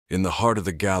In the heart of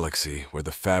the galaxy, where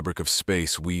the fabric of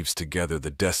space weaves together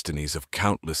the destinies of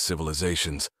countless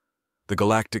civilizations, the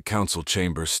Galactic Council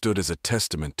Chamber stood as a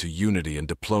testament to unity and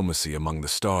diplomacy among the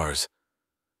stars.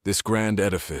 This grand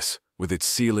edifice, with its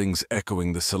ceilings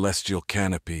echoing the celestial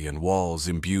canopy and walls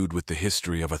imbued with the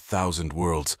history of 1,000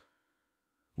 worlds,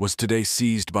 was today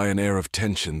seized by an air of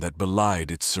tension that belied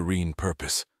its serene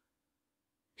purpose.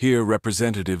 Here,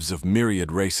 representatives of myriad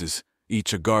races,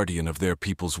 each a guardian of their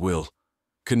people's will,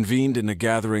 convened in a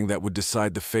gathering that would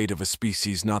decide the fate of a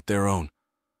species not their own.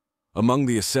 Among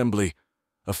the assembly,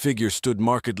 a figure stood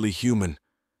markedly human,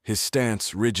 his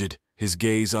stance rigid, his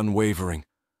gaze unwavering.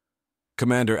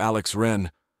 Commander Alex Wren,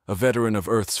 a veteran of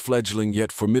Earth's fledgling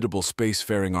yet formidable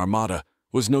spacefaring armada,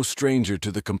 was no stranger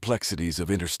to the complexities of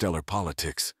interstellar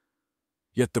politics.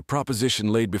 Yet the proposition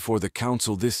laid before the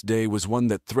Council this day was one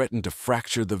that threatened to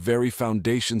fracture the very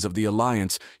foundations of the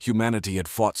alliance humanity had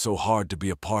fought so hard to be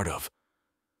a part of.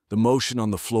 The motion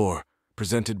on the floor,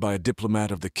 presented by a diplomat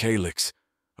of the Calyx,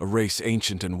 a race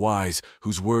ancient and wise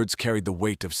whose words carried the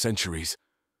weight of centuries,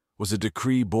 was a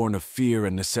decree born of fear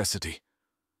and necessity.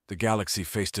 The galaxy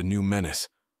faced a new menace,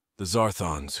 the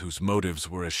Zarthons, whose motives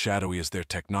were as shadowy as their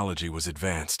technology was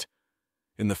advanced.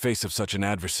 In the face of such an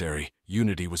adversary,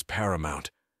 unity was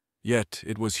paramount. Yet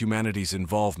it was humanity's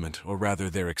involvement, or rather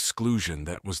their exclusion,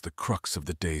 that was the crux of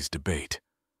the day's debate.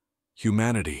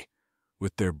 Humanity,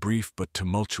 with their brief but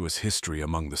tumultuous history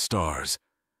among the stars,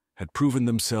 had proven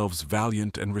themselves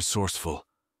valiant and resourceful.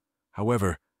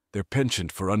 However, their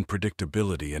penchant for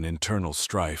unpredictability and internal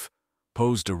strife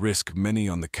posed a risk many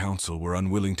on the Council were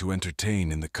unwilling to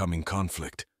entertain in the coming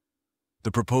conflict. The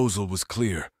proposal was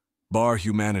clear: bar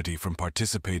humanity from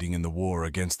participating in the war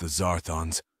against the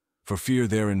Zarthons, for fear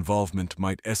their involvement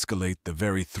might escalate the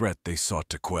very threat they sought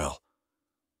to quell.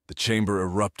 The chamber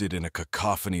erupted in a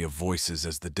cacophony of voices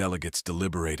as the delegates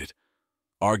deliberated.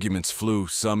 Arguments flew,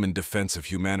 some in defense of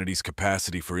humanity's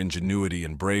capacity for ingenuity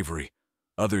and bravery,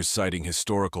 others citing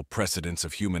historical precedents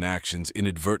of human actions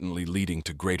inadvertently leading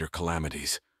to greater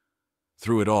calamities.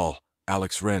 Through it all,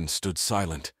 Alex Wren stood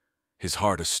silent, his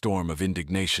heart a storm of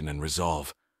indignation and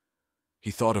resolve.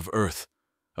 He thought of Earth,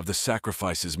 of the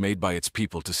sacrifices made by its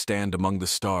people to stand among the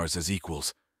stars as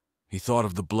equals. He thought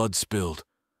of the blood spilled,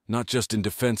 not just in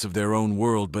defense of their own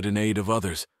world but in aid of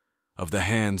others, of the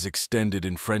hands extended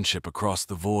in friendship across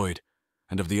the void,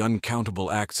 and of the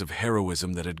uncountable acts of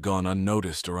heroism that had gone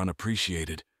unnoticed or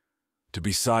unappreciated. To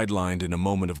be sidelined in a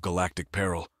moment of galactic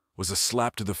peril was a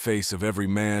slap to the face of every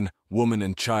man, woman,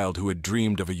 and child who had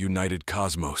dreamed of a united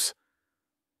cosmos.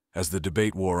 As the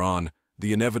debate wore on,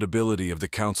 the inevitability of the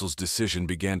Council's decision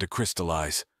began to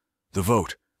crystallize. The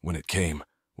vote, when it came,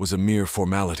 was a mere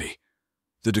formality.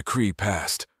 The decree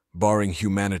passed, barring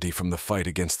humanity from the fight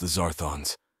against the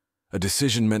Zarthons. A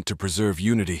decision meant to preserve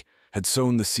unity had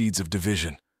sown the seeds of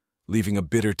division, leaving a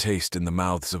bitter taste in the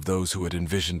mouths of those who had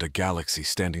envisioned a galaxy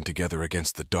standing together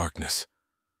against the darkness.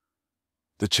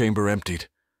 The chamber emptied,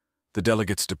 the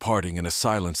delegates departing in a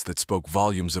silence that spoke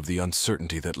volumes of the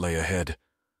uncertainty that lay ahead.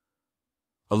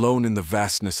 Alone in the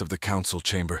vastness of the Council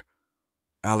chamber,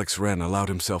 Alex Wren allowed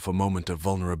himself a moment of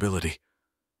vulnerability.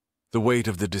 The weight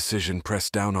of the decision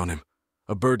pressed down on him,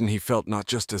 a burden he felt not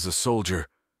just as a soldier,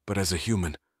 but as a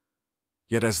human.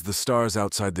 Yet as the stars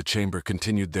outside the chamber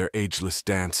continued their ageless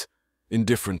dance,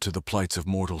 indifferent to the plights of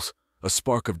mortals, a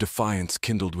spark of defiance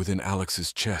kindled within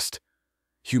Alex's chest.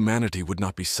 Humanity would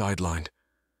not be sidelined.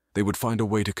 They would find a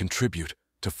way to contribute,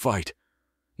 to fight,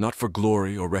 not for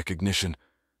glory or recognition,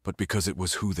 but because it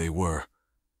was who they were.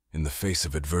 In the face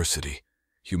of adversity,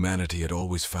 humanity had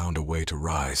always found a way to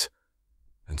rise.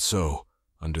 And so,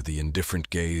 under the indifferent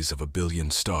gaze of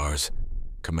 1,000,000,000 stars,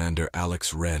 Commander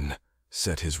Alex Wren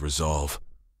set his resolve.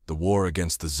 The war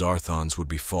against the Zarthons would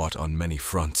be fought on many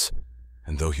fronts,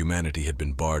 and though humanity had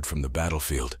been barred from the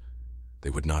battlefield, they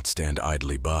would not stand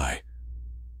idly by.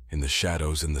 In the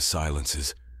shadows and the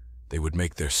silences, they would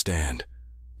make their stand,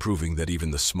 proving that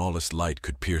even the smallest light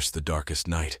could pierce the darkest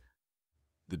night.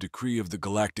 The decree of the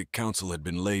Galactic Council had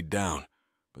been laid down,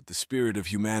 but the spirit of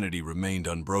humanity remained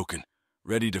unbroken,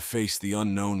 ready to face the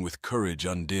unknown with courage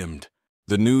undimmed.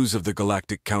 The news of the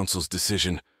Galactic Council's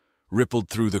decision rippled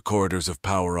through the corridors of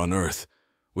power on Earth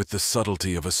with the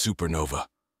subtlety of a supernova.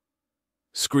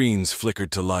 Screens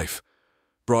flickered to life,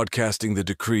 broadcasting the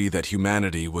decree that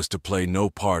humanity was to play no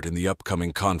part in the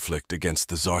upcoming conflict against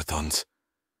the Zarthons.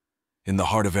 In the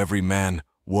heart of every man,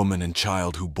 woman, and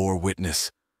child who bore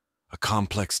witness, a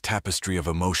complex tapestry of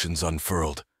emotions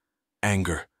unfurled: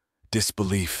 anger,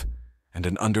 disbelief, and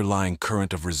an underlying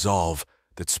current of resolve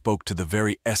that spoke to the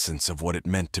very essence of what it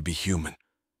meant to be human.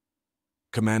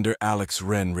 Commander Alex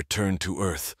Wren returned to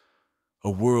Earth, A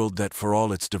world that, for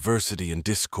all its diversity and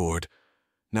discord,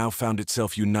 now found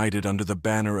itself united under the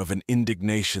banner of an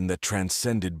indignation that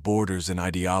transcended borders and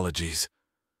ideologies.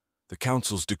 The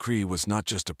Council's decree was not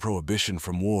just a prohibition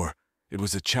from war, it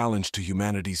was a challenge to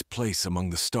humanity's place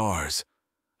among the stars,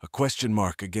 a question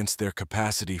mark against their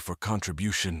capacity for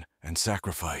contribution and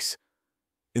sacrifice.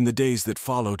 In the days that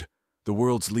followed, the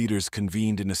world's leaders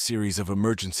convened in a series of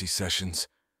emergency sessions,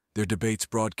 their debates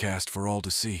broadcast for all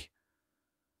to see.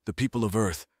 The people of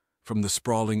Earth, from the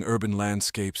sprawling urban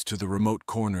landscapes to the remote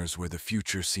corners where the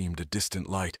future seemed a distant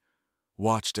light,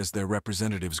 watched as their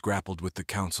representatives grappled with the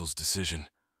Council's decision.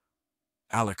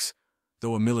 Alex,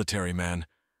 though a military man,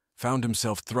 found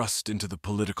himself thrust into the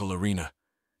political arena,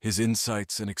 his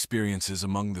insights and experiences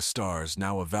among the stars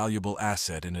now a valuable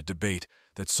asset in a debate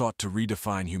that sought to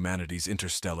redefine humanity's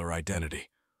interstellar identity.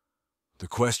 The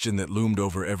question that loomed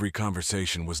over every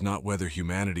conversation was not whether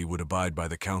humanity would abide by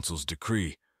the Council's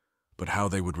decree, but how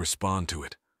they would respond to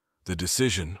it. The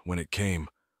decision, when it came,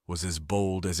 was as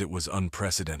bold as it was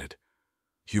unprecedented.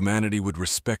 Humanity would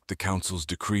respect the Council's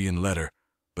decree in letter,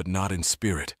 but not in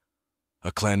spirit.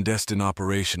 A clandestine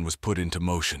operation was put into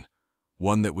motion,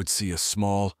 one that would see a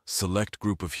small, select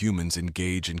group of humans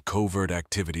engage in covert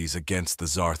activities against the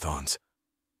Zarthons.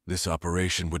 This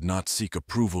operation would not seek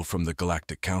approval from the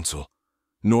Galactic Council,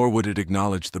 nor would it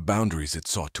acknowledge the boundaries it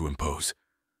sought to impose.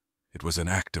 It was an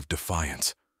act of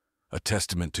defiance, a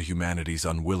testament to humanity's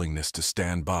unwillingness to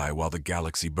stand by while the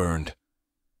galaxy burned.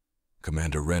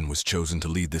 Commander Wren was chosen to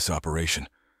lead this operation,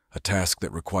 a task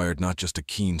that required not just a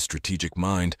keen strategic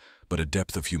mind, but a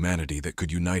depth of humanity that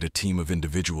could unite a team of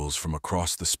individuals from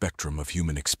across the spectrum of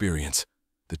human experience.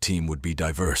 The team would be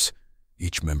diverse,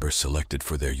 each member selected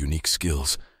for their unique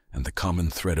skills and the common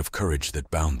thread of courage that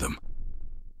bound them.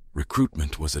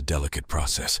 Recruitment was a delicate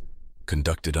process,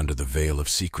 conducted under the veil of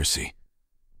secrecy.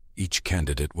 Each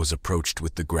candidate was approached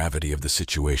with the gravity of the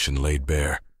situation laid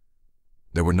bare.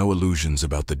 There were no illusions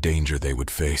about the danger they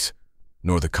would face,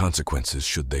 nor the consequences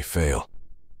should they fail.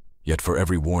 Yet for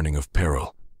every warning of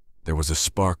peril, there was a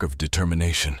spark of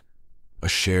determination, a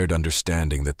shared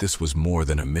understanding that this was more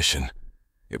than a mission.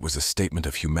 It was a statement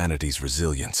of humanity's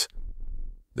resilience.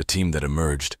 The team that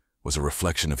emerged was a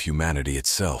reflection of humanity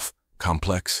itself,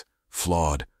 complex,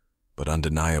 flawed, but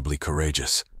undeniably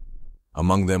courageous.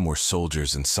 Among them were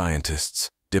soldiers and scientists,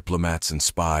 diplomats and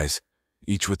spies,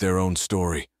 each with their own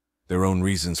story, their own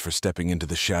reasons for stepping into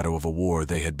the shadow of a war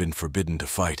they had been forbidden to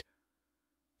fight.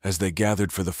 As they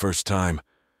gathered for the first time,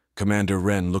 Commander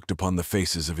Wren looked upon the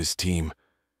faces of his team,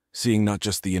 seeing not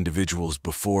just the individuals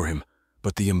before him,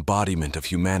 but the embodiment of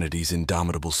humanity's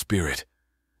indomitable spirit.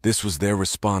 This was their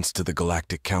response to the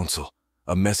Galactic Council,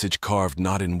 a message carved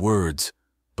not in words,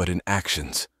 but in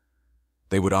actions.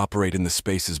 They would operate in the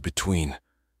spaces between,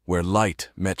 where light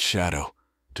met shadow,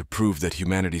 to prove that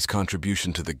humanity's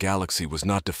contribution to the galaxy was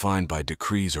not defined by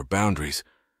decrees or boundaries,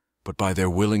 but by their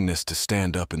willingness to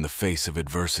stand up in the face of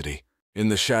adversity. In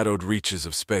the shadowed reaches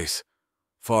of space,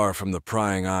 far from the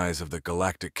prying eyes of the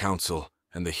Galactic Council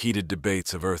and the heated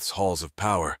debates of Earth's halls of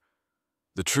power,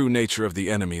 the true nature of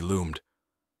the enemy loomed.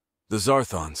 The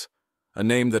Zarthons, a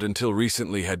name that until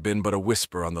recently had been but a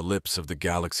whisper on the lips of the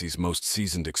galaxy's most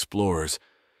seasoned explorers,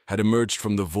 had emerged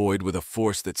from the void with a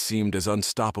force that seemed as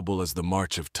unstoppable as the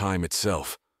march of time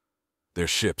itself. Their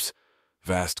ships,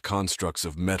 vast constructs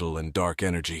of metal and dark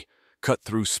energy, cut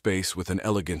through space with an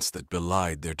elegance that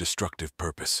belied their destructive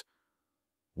purpose.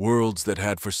 Worlds that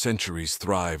had for centuries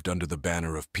thrived under the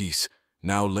banner of peace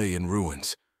now lay in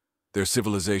ruins, their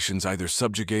civilizations either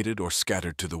subjugated or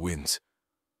scattered to the winds.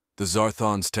 The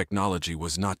Zarthons' technology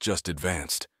was not just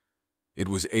advanced. It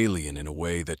was alien in a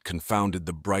way that confounded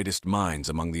the brightest minds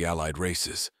among the allied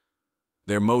races.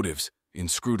 Their motives,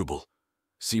 inscrutable,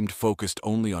 seemed focused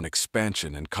only on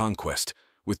expansion and conquest,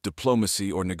 with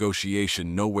diplomacy or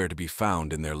negotiation nowhere to be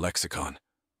found in their lexicon.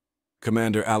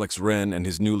 Commander Alex Wren and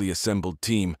his newly assembled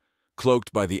team,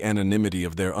 cloaked by the anonymity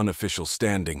of their unofficial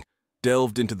standing,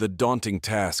 delved into the daunting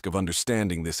task of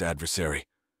understanding this adversary.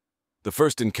 The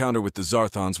first encounter with the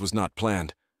Zarthons was not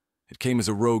planned. It came as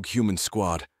a rogue human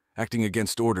squad, acting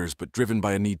against orders but driven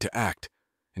by a need to act,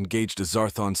 engaged a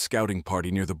Zarthon scouting party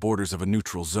near the borders of a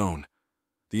neutral zone.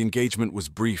 The engagement was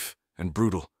brief and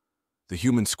brutal. The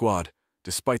human squad,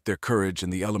 despite their courage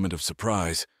and the element of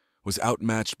surprise, was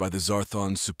outmatched by the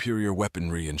Zarthons' superior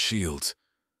weaponry and shields.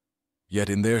 Yet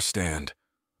in their stand,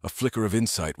 a flicker of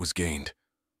insight was gained.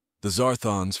 The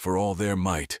Zarthons, for all their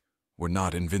might, were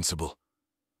not invincible.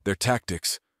 Their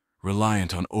tactics,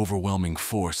 reliant on overwhelming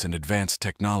force and advanced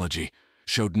technology,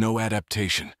 showed no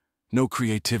adaptation, no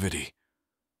creativity.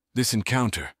 This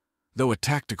encounter, though a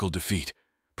tactical defeat,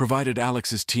 provided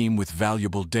Alex's team with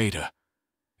valuable data,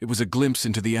 It was a glimpse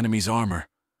into the enemy's armor,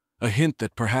 a hint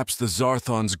that perhaps the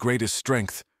Zarthon's greatest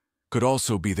strength could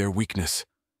also be their weakness.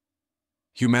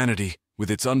 Humanity, with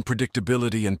its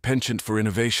unpredictability and penchant for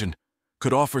innovation,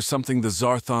 could offer something the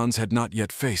Zarthons had not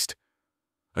yet faced.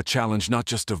 A challenge not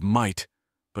just of might,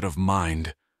 but of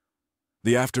mind.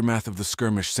 The aftermath of the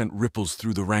skirmish sent ripples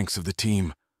through the ranks of the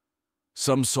team.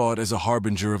 Some saw it as a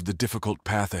harbinger of the difficult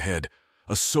path ahead,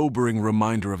 a sobering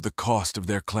reminder of the cost of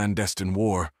their clandestine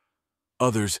war.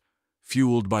 Others,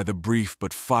 fueled by the brief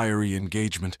but fiery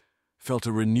engagement, felt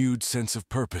a renewed sense of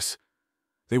purpose.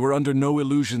 They were under no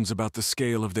illusions about the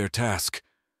scale of their task.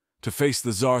 To face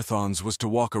the Zarthons was to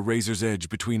walk a razor's edge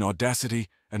between audacity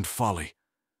and folly.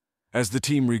 As the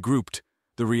team regrouped,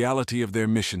 the reality of their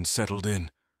mission settled in.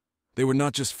 They were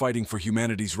not just fighting for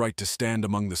humanity's right to stand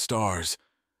among the stars.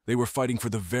 They were fighting for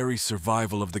the very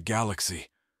survival of the galaxy.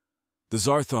 The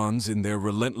Zarthons, in their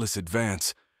relentless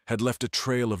advance, had left a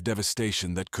trail of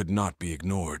devastation that could not be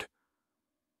ignored.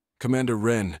 Commander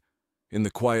Wren, in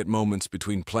the quiet moments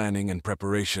between planning and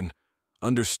preparation,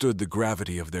 understood the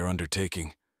gravity of their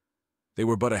undertaking. They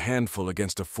were but a handful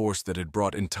against a force that had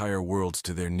brought entire worlds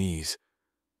to their knees.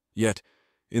 Yet,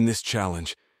 in this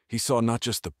challenge, he saw not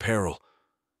just the peril,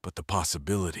 but the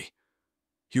possibility.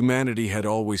 Humanity had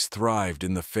always thrived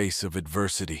in the face of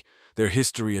adversity, their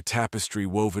history a tapestry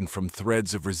woven from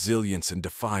threads of resilience and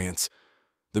defiance.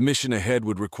 The mission ahead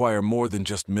would require more than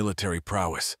just military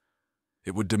prowess.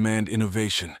 It would demand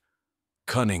innovation,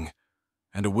 cunning,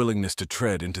 and a willingness to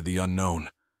tread into the unknown.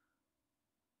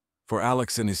 For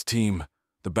Alex and his team,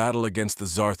 the battle against the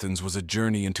Zarthons was a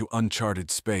journey into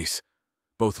uncharted space,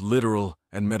 both literal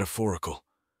and metaphorical.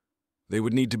 They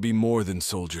would need to be more than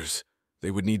soldiers.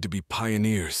 They would need to be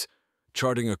pioneers,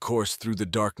 charting a course through the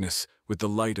darkness with the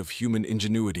light of human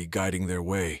ingenuity guiding their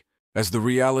way. As the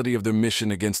reality of their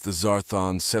mission against the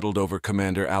Zarthons settled over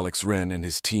Commander Alex Wren and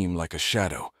his team like a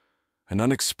shadow, an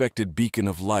unexpected beacon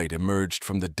of light emerged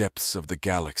from the depths of the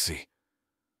galaxy.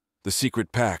 The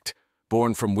secret pact,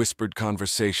 born from whispered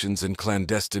conversations and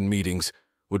clandestine meetings,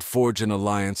 would forge an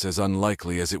alliance as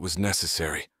unlikely as it was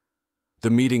necessary. The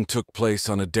meeting took place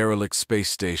on a derelict space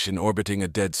station orbiting a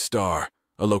dead star,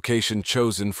 a location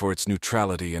chosen for its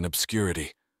neutrality and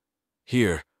obscurity.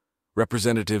 Here,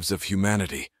 representatives of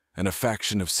humanity and a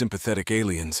faction of sympathetic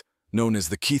aliens, known as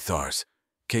the Kethars,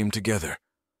 came together.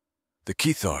 The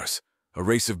Kethars, a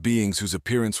race of beings whose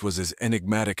appearance was as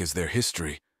enigmatic as their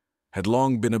history, had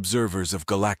long been observers of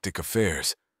galactic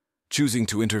affairs, choosing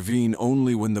to intervene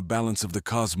only when the balance of the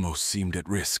cosmos seemed at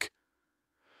risk.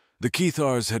 The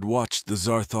Kethars had watched the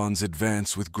Zarthons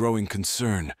advance with growing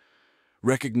concern,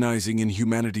 recognizing in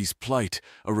humanity's plight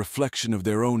a reflection of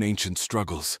their own ancient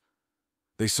struggles.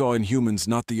 They saw in humans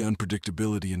not the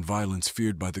unpredictability and violence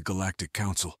feared by the Galactic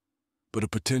Council, but a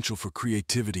potential for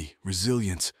creativity,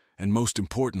 resilience, and most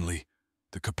importantly,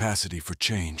 the capacity for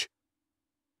change.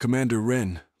 Commander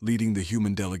Wren, leading the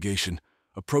human delegation,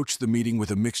 approached the meeting with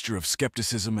a mixture of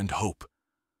skepticism and hope.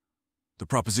 The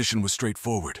proposition was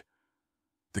straightforward.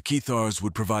 The Kethars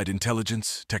would provide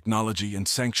intelligence, technology, and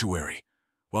sanctuary,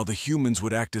 while the humans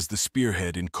would act as the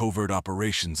spearhead in covert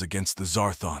operations against the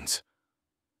Zarthons.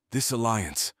 This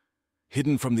alliance,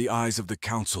 hidden from the eyes of the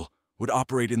Council, would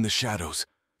operate in the shadows,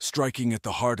 striking at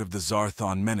the heart of the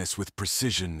Zarthon menace with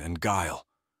precision and guile.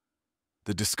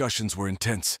 The discussions were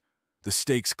intense, the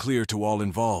stakes clear to all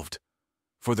involved.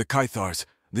 For the Kethars,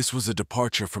 this was a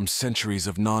departure from centuries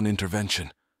of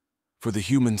non-intervention. For the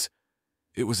humans,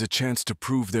 it was a chance to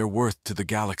prove their worth to the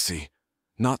galaxy,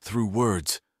 not through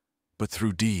words, but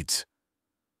through deeds.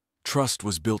 Trust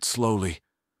was built slowly,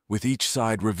 with each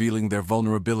side revealing their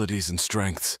vulnerabilities and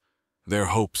strengths, their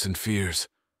hopes and fears.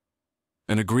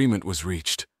 An agreement was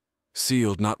reached,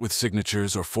 sealed not with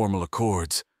signatures or formal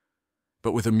accords,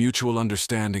 but with a mutual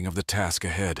understanding of the task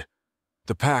ahead.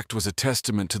 The pact was a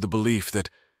testament to the belief that,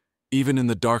 even in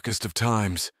the darkest of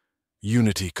times,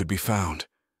 unity could be found,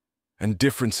 and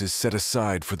differences set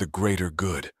aside for the greater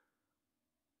good.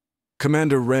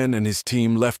 Commander Wren and his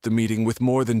team left the meeting with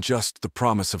more than just the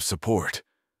promise of support.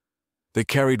 They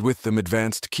carried with them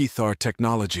advanced Kethar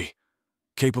technology,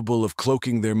 capable of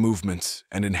cloaking their movements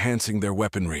and enhancing their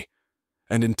weaponry,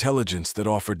 and intelligence that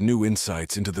offered new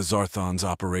insights into the Zarthons'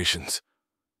 operations.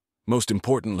 Most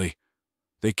importantly,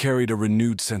 they carried a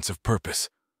renewed sense of purpose.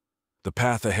 The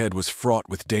path ahead was fraught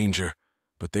with danger,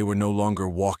 but they were no longer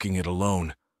walking it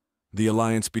alone. The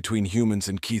alliance between humans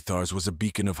and Kethars was a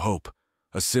beacon of hope,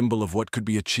 a symbol of what could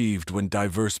be achieved when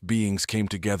diverse beings came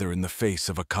together in the face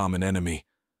of a common enemy.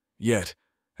 Yet,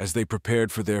 as they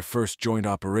prepared for their first joint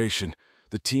operation,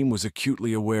 the team was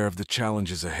acutely aware of the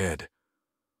challenges ahead.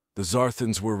 The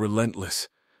Zarthons were relentless,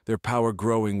 their power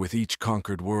growing with each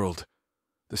conquered world.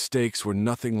 The stakes were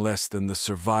nothing less than the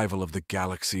survival of the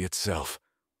galaxy itself.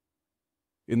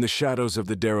 In the shadows of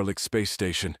the derelict space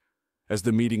station, as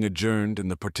the meeting adjourned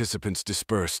and the participants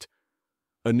dispersed,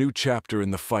 a new chapter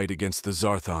in the fight against the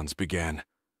Zarthons began.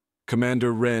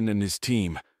 Commander Wren and his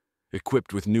team,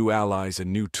 equipped with new allies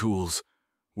and new tools,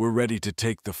 were ready to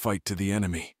take the fight to the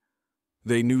enemy.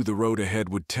 They knew the road ahead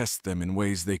would test them in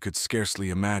ways they could scarcely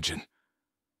imagine.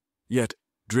 Yet,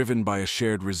 driven by a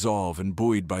shared resolve and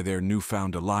buoyed by their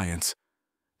newfound alliance,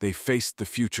 they faced the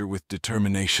future with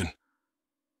determination.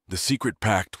 The secret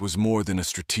pact was more than a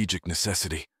strategic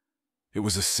necessity. It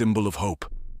was a symbol of hope,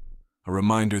 a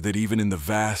reminder that even in the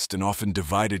vast and often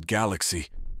divided galaxy,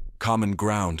 common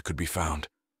ground could be found.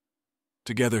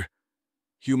 Together,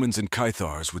 humans and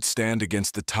Caithars would stand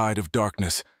against the tide of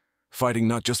darkness, fighting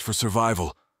not just for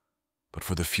survival, but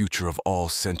for the future of all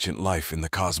sentient life in the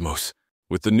cosmos.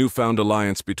 With the newfound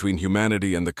alliance between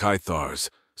humanity and the Caithars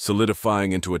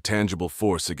solidifying into a tangible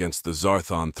force against the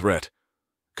Zarthon threat,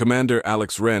 Commander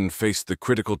Alex Wren faced the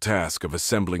critical task of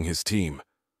assembling his team.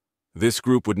 This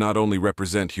group would not only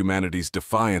represent humanity's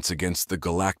defiance against the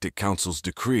Galactic Council's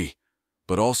decree,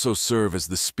 but also serve as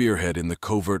the spearhead in the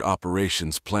covert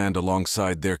operations planned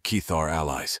alongside their Caithar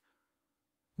allies.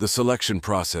 The selection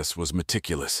process was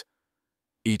meticulous.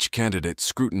 Each candidate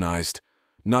scrutinized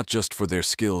not just for their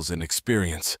skills and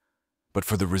experience, but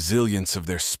for the resilience of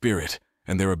their spirit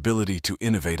and their ability to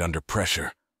innovate under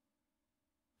pressure.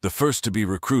 The first to be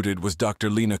recruited was Dr.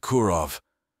 Lena Kurov,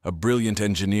 a brilliant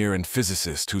engineer and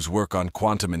physicist whose work on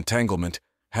quantum entanglement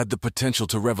had the potential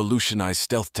to revolutionize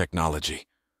stealth technology.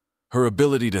 Her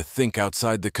ability to think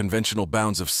outside the conventional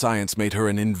bounds of science made her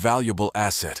an invaluable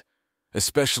asset,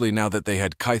 especially now that they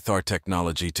had Caithar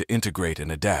technology to integrate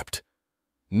and adapt.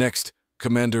 Next,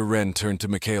 Commander Wren turned to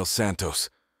Mikhail Santos,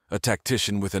 a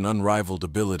tactician with an unrivaled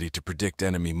ability to predict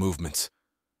enemy movements.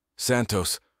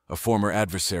 Santos, a former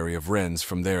adversary of Wren's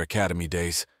from their academy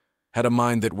days, had a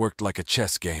mind that worked like a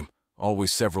chess game,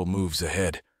 always several moves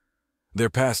ahead.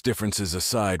 Their past differences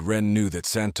aside, Wren knew that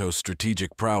Santos'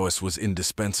 strategic prowess was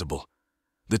indispensable.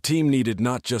 The team needed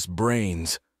not just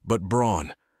brains, but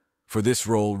brawn. For this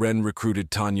role, Wren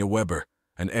recruited Tanya Weber,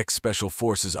 an ex-Special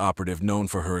Forces operative known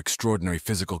for her extraordinary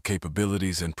physical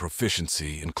capabilities and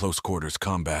proficiency in close-quarters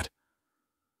combat.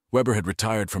 Weber had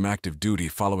retired from active duty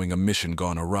following a mission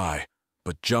gone awry,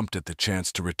 but jumped at the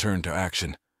chance to return to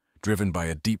action, driven by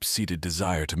a deep-seated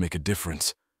desire to make a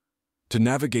difference. To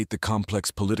navigate the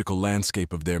complex political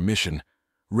landscape of their mission,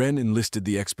 Wren enlisted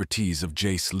the expertise of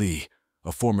Jace Lee,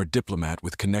 a former diplomat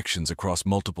with connections across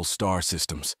multiple star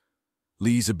systems.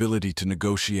 Lee's ability to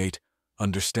negotiate,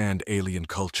 understand alien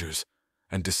cultures,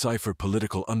 and decipher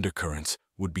political undercurrents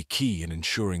would be key in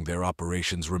ensuring their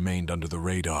operations remained under the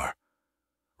radar.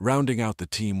 Rounding out the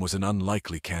team was an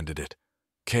unlikely candidate,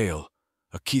 Kale,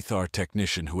 a Caithar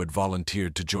technician who had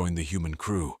volunteered to join the human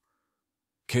crew.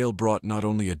 Kale brought not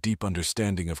only a deep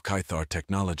understanding of Caithar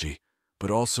technology, but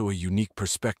also a unique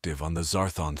perspective on the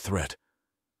Zarthon threat.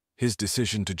 His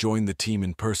decision to join the team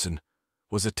in person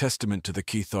was a testament to the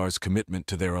Caithar's commitment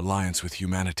to their alliance with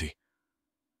humanity.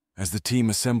 As the team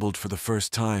assembled for the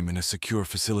first time in a secure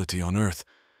facility on Earth,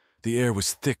 the air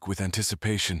was thick with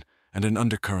anticipation and an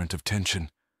undercurrent of tension.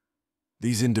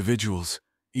 These individuals,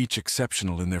 each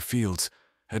exceptional in their fields,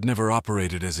 had never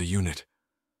operated as a unit.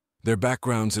 Their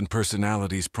backgrounds and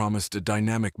personalities promised a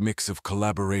dynamic mix of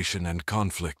collaboration and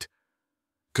conflict.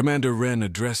 Commander Wren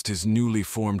addressed his newly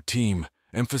formed team,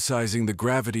 emphasizing the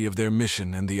gravity of their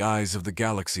mission and the eyes of the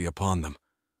galaxy upon them.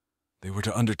 They were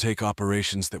to undertake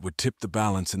operations that would tip the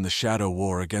balance in the shadow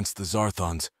war against the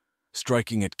Zarthons,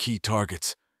 striking at key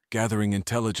targets, gathering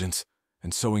intelligence,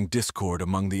 and sowing discord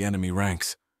among the enemy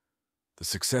ranks. The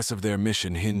success of their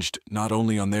mission hinged not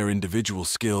only on their individual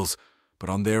skills, but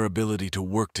on their ability to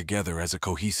work together as a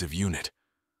cohesive unit.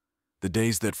 The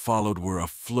days that followed were a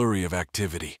flurry of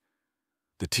activity.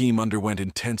 The team underwent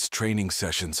intense training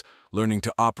sessions, learning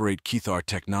to operate Caithar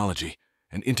technology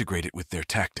and integrate it with their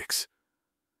tactics.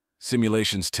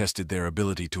 Simulations tested their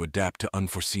ability to adapt to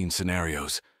unforeseen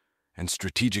scenarios, and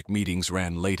strategic meetings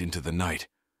ran late into the night,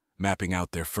 mapping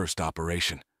out their first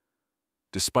operation.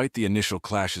 Despite the initial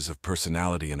clashes of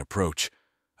personality and approach,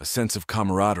 a sense of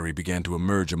camaraderie began to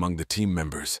emerge among the team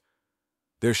members.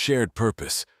 Their shared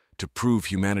purpose, to prove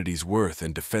humanity's worth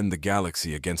and defend the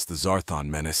galaxy against the Zarthon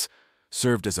menace,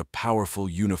 served as a powerful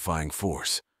unifying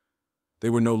force.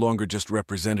 They were no longer just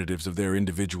representatives of their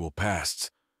individual pasts,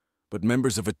 but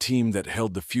members of a team that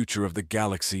held the future of the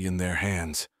galaxy in their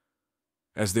hands.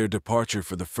 As their departure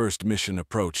for the first mission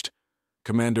approached,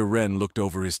 Commander Wren looked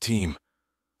over his team,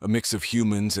 a mix of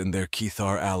humans and their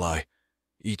Caithar ally,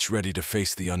 each ready to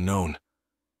face the unknown.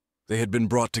 They had been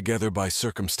brought together by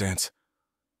circumstance,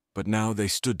 but now they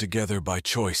stood together by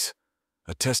choice,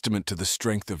 a testament to the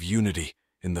strength of unity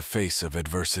in the face of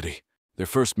adversity. Their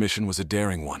first mission was a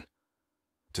daring one: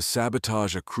 to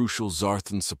sabotage a crucial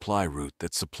Zarthan supply route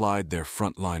that supplied their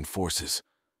frontline forces.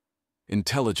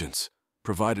 Intelligence,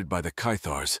 provided by the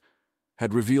Caithars,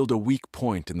 had revealed a weak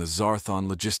point in the Zarthon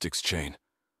logistics chain,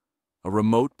 a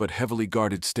remote but heavily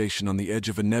guarded station on the edge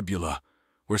of a nebula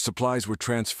where supplies were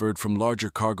transferred from larger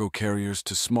cargo carriers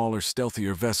to smaller,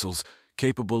 stealthier vessels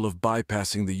capable of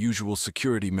bypassing the usual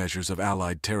security measures of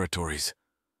Allied territories.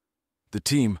 The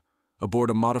team, aboard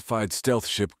a modified stealth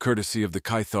ship courtesy of the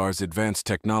Caithar's advanced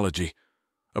technology,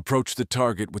 approached the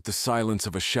target with the silence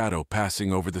of a shadow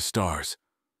passing over the stars.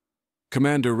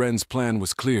 Commander Wren's plan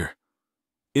was clear: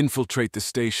 infiltrate the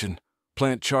station,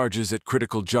 plant charges at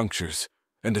critical junctures,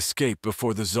 and escape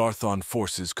before the Zarthon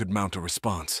forces could mount a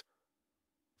response.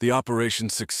 The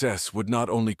operation's success would not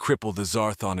only cripple the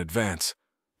Zarthon advance,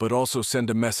 but also send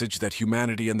a message that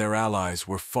humanity and their allies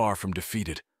were far from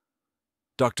defeated.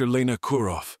 Dr. Lena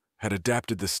Kurov had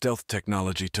adapted the stealth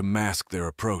technology to mask their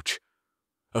approach,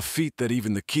 a feat that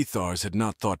even the Caithars had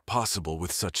not thought possible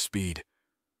with such speed.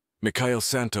 Mikhail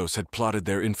Santos had plotted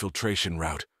their infiltration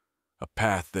route, a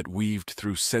path that weaved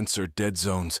through sensor dead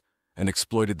zones and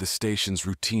exploited the station's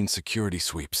routine security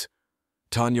sweeps.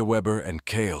 Tanya Weber and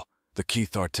Kale, the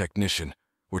Caithar technician,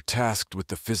 were tasked with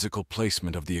the physical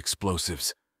placement of the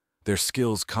explosives, their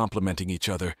skills complementing each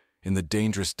other in the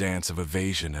dangerous dance of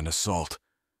evasion and assault.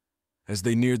 As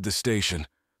they neared the station,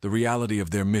 the reality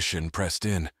of their mission pressed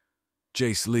in.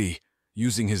 Jace Lee,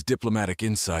 using his diplomatic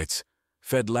insights,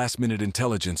 fed last-minute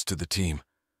intelligence to the team,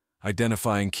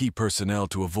 identifying key personnel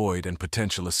to avoid and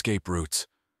potential escape routes.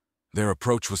 Their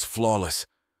approach was flawless,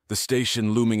 the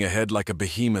station looming ahead like a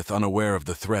behemoth unaware of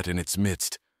the threat in its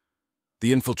midst.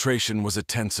 The infiltration was a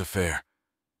tense affair.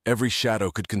 Every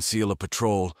shadow could conceal a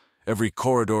patrol, every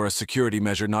corridor a security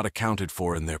measure not accounted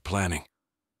for in their planning.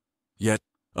 Yet,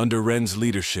 under Wren's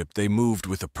leadership, they moved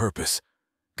with a purpose,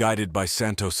 guided by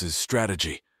Santos's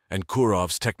strategy and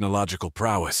Kurov's technological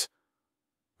prowess.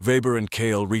 Weber and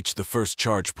Kale reached the first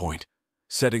charge point,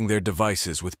 setting their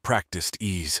devices with practiced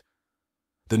ease.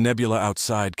 The nebula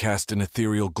outside cast an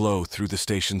ethereal glow through the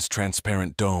station's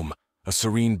transparent dome, a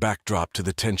serene backdrop to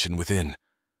the tension within.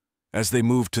 As they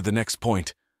moved to the next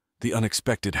point, the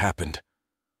unexpected happened.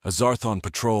 A Zarthon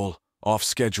patrol, off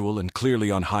schedule and clearly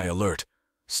on high alert,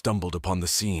 stumbled upon the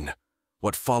scene.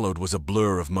 What followed was a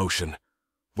blur of motion.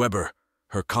 Weber,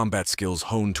 her combat skills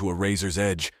honed to a razor's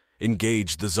edge,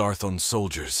 engaged the Zarthon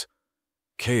soldiers.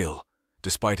 Kale,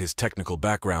 despite his technical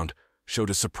background, showed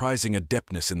a surprising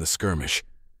adeptness in the skirmish,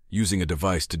 using a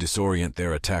device to disorient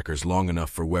their attackers long enough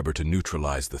for Weber to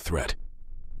neutralize the threat.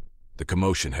 The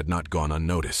commotion had not gone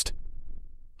unnoticed.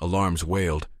 Alarms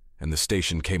wailed, and the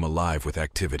station came alive with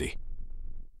activity.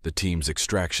 The team's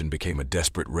extraction became a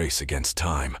desperate race against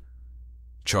time.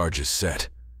 Charges set.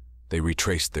 They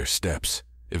retraced their steps,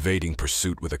 evading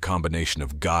pursuit with a combination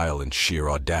of guile and sheer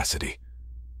audacity.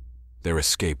 Their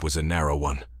escape was a narrow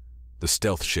one, the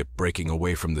stealth ship breaking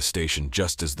away from the station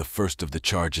just as the first of the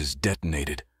charges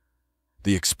detonated.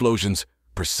 The explosions,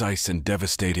 precise and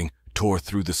devastating, tore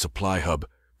through the supply hub,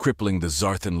 crippling the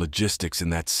Zarthan logistics in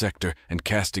that sector and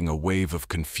casting a wave of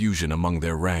confusion among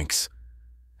their ranks.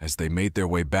 As they made their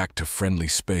way back to friendly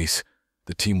space,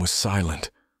 the team was silent,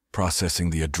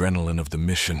 processing the adrenaline of the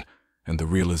mission and the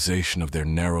realization of their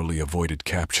narrowly avoided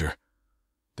capture.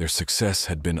 Their success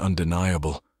had been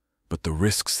undeniable, but the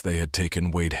risks they had taken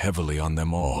weighed heavily on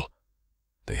them all.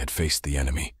 They had faced the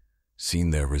enemy, seen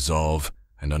their resolve,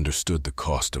 and understood the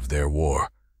cost of their war.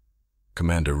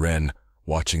 Commander Wren,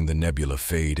 watching the nebula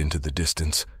fade into the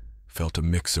distance, felt a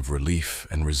mix of relief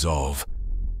and resolve.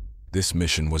 This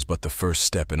mission was but the first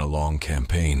step in a long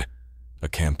campaign, a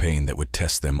campaign that would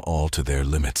test them all to their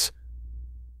limits.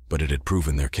 But it had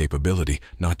proven their capability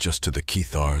not just to the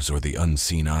Caithars or the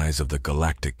unseen eyes of the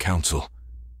Galactic Council,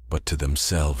 but to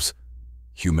themselves.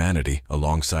 Humanity,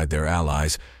 alongside their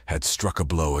allies, had struck a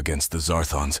blow against the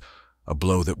Zarthons, a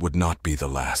blow that would not be the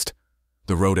last.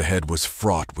 The road ahead was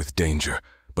fraught with danger,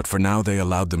 but for now they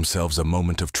allowed themselves a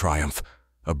moment of triumph,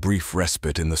 a brief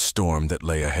respite in the storm that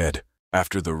lay ahead.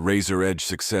 After the razor-edge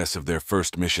success of their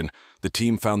first mission, the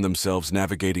team found themselves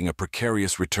navigating a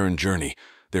precarious return journey,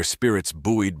 their spirits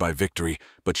buoyed by victory,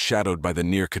 but shadowed by the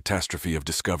near catastrophe of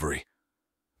discovery.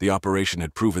 The operation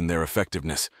had proven their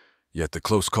effectiveness, yet the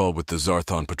close call with the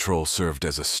Zarthon patrol served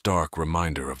as a stark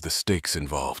reminder of the stakes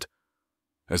involved.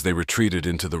 As they retreated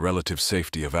into the relative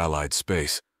safety of Allied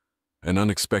space, an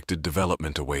unexpected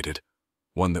development awaited.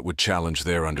 one that would challenge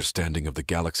their understanding of the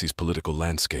galaxy's political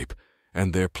landscape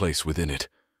and their place within it.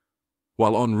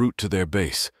 While en route to their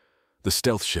base, the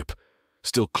stealth ship,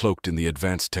 still cloaked in the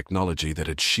advanced technology that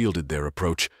had shielded their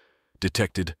approach,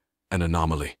 detected an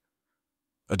anomaly.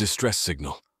 A distress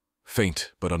signal,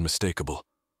 faint but unmistakable,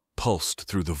 pulsed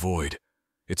through the void,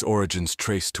 its origins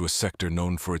traced to a sector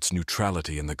known for its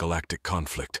neutrality in the galactic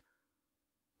conflict.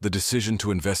 The decision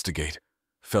to investigate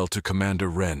fell to Commander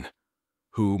Wren,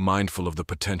 who, mindful of the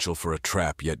potential for a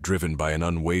trap yet driven by an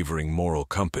unwavering moral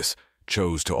compass,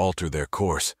 chose to alter their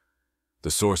course.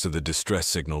 The source of the distress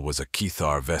signal was a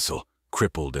Kethar vessel,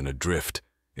 crippled and adrift,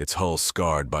 its hull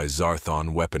scarred by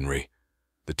Zarthon weaponry.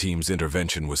 The team's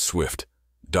intervention was swift,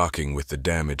 docking with the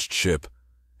damaged ship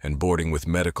and boarding with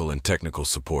medical and technical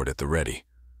support at the ready.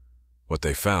 What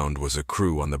they found was a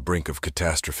crew on the brink of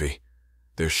catastrophe,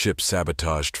 their ship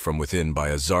sabotaged from within by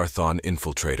a Zarthon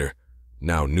infiltrator,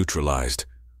 now neutralized,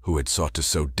 who had sought to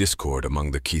sow discord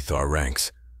among the Kethar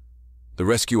ranks. The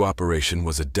rescue operation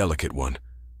was a delicate one.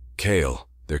 Kale,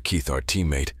 their Kethar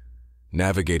teammate,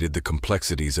 navigated the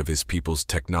complexities of his people's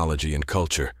technology and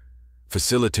culture,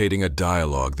 facilitating a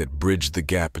dialogue that bridged the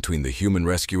gap between the human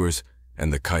rescuers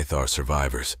and the Kethar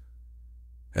survivors.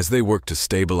 As they worked to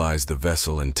stabilize the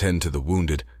vessel and tend to the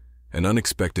wounded, an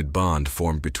unexpected bond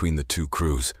formed between the two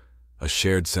crews, a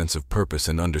shared sense of purpose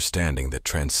and understanding that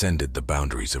transcended the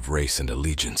boundaries of race and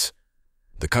allegiance.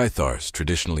 The Kethars,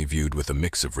 traditionally viewed with a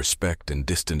mix of respect and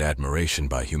distant admiration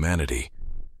by humanity,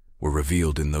 were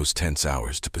revealed in those tense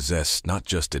hours to possess not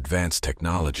just advanced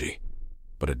technology,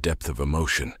 but a depth of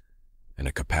emotion and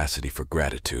a capacity for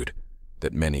gratitude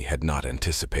that many had not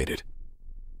anticipated.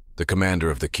 The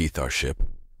commander of the Kethar ship,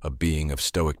 a being of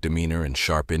stoic demeanor and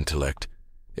sharp intellect,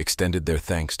 extended their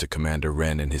thanks to Commander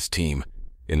Wren and his team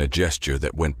in a gesture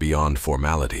that went beyond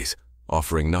formalities,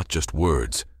 offering not just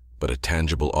words, but a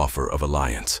tangible offer of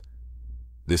alliance.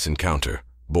 This encounter,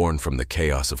 born from the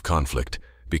chaos of conflict,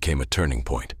 became a turning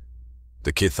point.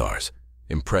 The Kethars,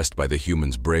 impressed by the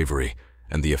humans' bravery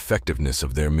and the effectiveness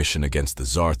of their mission against the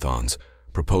Zarthons,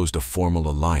 proposed a formal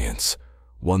alliance,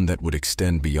 one that would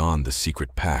extend beyond the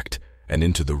secret pact and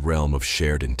into the realm of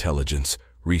shared intelligence,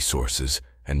 resources,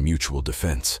 and mutual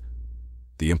defense.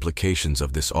 The implications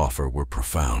of this offer were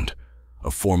profound. A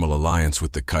formal alliance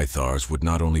with the Kethars would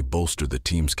not only bolster the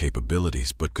team's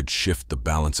capabilities, but could shift the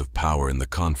balance of power in the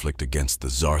conflict against the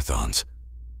Zarthons.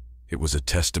 It was a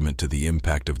testament to the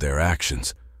impact of their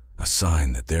actions, a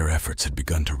sign that their efforts had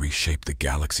begun to reshape the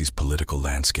galaxy's political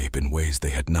landscape in ways they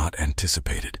had not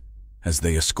anticipated. As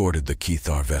they escorted the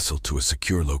Kethar vessel to a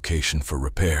secure location for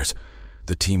repairs,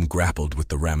 the team grappled with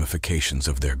the ramifications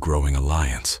of their growing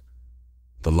alliance.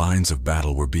 The lines of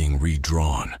battle were being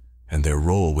redrawn, and their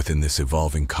role within this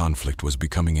evolving conflict was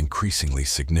becoming increasingly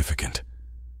significant.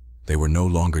 They were no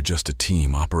longer just a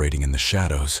team operating in the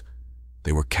shadows.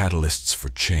 They were catalysts for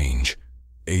change,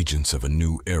 agents of a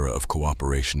new era of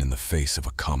cooperation in the face of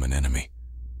a common enemy.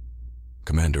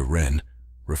 Commander Wren,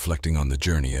 reflecting on the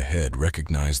journey ahead,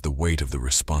 recognized the weight of the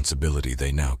responsibility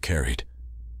they now carried.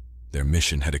 Their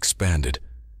mission had expanded,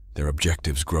 their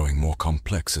objectives growing more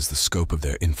complex as the scope of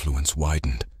their influence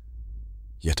widened.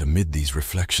 Yet amid these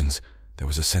reflections, there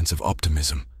was a sense of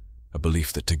optimism, a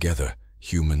belief that together,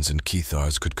 humans and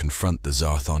Kethars could confront the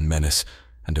Zarthon menace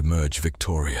and emerge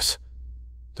victorious.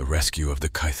 The rescue of the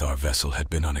Kethar vessel had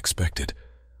been unexpected,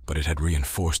 but it had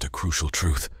reinforced a crucial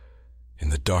truth. In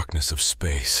the darkness of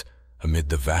space, amid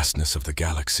the vastness of the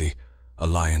galaxy,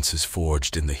 alliances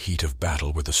forged in the heat of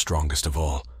battle were the strongest of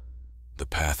all. The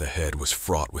path ahead was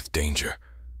fraught with danger,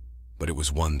 but it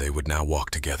was one they would now walk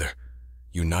together,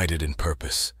 united in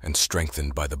purpose and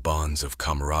strengthened by the bonds of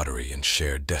camaraderie and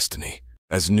shared destiny.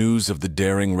 As news of the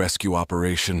daring rescue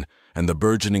operation and the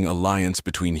burgeoning alliance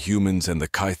between humans and the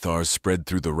Kethars spread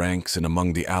through the ranks and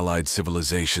among the allied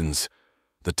civilizations,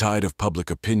 the tide of public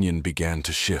opinion began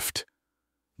to shift.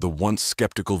 The once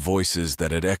skeptical voices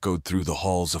that had echoed through the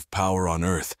halls of power on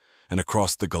Earth and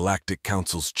across the Galactic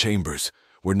Council's chambers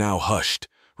were now hushed,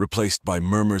 replaced by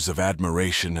murmurs of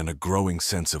admiration and a growing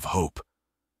sense of hope.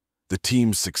 The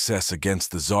team's success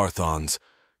against the Zarthons,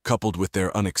 coupled with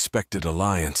their unexpected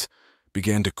alliance,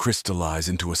 began to crystallize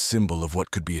into a symbol of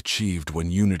what could be achieved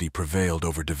when unity prevailed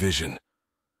over division.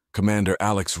 Commander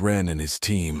Alex Wren and his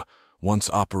team, once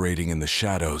operating in the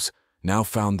shadows, now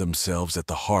found themselves at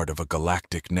the heart of a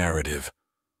galactic narrative.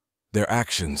 Their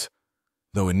actions,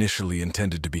 though initially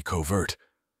intended to be covert,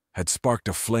 had sparked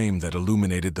a flame that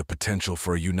illuminated the potential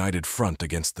for a united front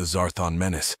against the Zarthon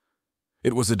menace.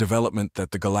 It was a development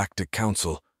that the Galactic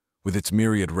Council, with its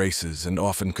myriad races and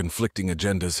often conflicting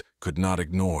agendas, could not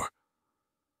ignore.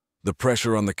 The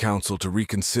pressure on the Council to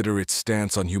reconsider its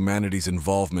stance on humanity's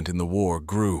involvement in the war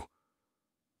grew.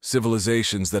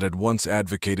 Civilizations that had once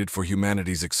advocated for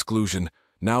humanity's exclusion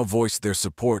now voiced their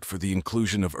support for the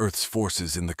inclusion of Earth's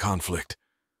forces in the conflict.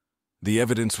 The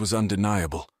evidence was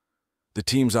undeniable. The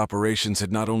team's operations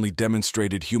had not only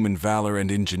demonstrated human valor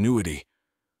and ingenuity,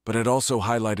 but had also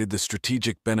highlighted the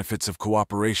strategic benefits of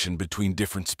cooperation between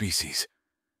different species.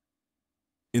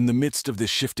 In the midst of this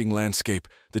shifting landscape,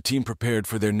 the team prepared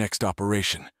for their next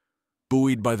operation,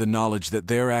 buoyed by the knowledge that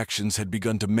their actions had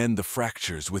begun to mend the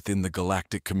fractures within the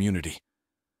galactic community.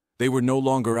 They were no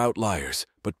longer outliers,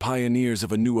 but pioneers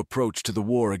of a new approach to the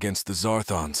war against the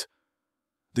Zarthons.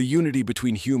 The unity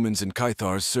between humans and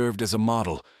Caithars served as a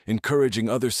model, encouraging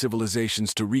other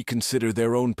civilizations to reconsider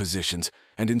their own positions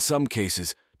and, in some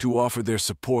cases, to offer their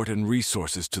support and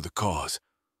resources to the cause.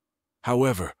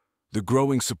 However, the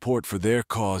growing support for their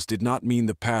cause did not mean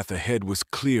the path ahead was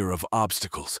clear of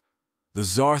obstacles. The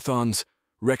Zarthons,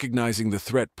 recognizing the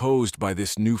threat posed by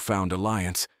this newfound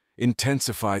alliance,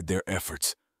 intensified their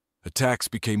efforts. Attacks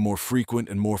became more frequent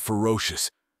and more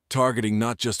ferocious, targeting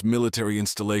not just military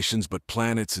installations but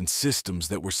planets and systems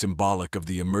that were symbolic of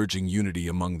the emerging unity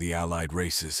among the allied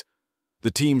races.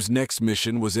 The team's next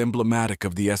mission was emblematic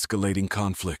of the escalating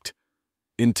conflict.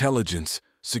 Intelligence,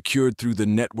 secured through the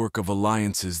network of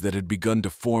alliances that had begun to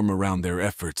form around their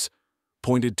efforts,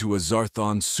 pointed to a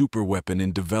Zarthon superweapon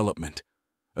in development,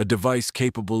 a device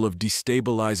capable of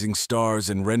destabilizing stars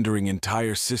and rendering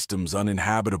entire systems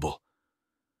uninhabitable.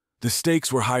 The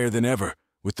stakes were higher than ever,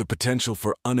 with the potential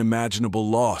for unimaginable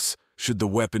loss should the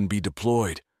weapon be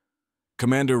deployed.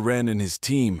 Commander Wren and his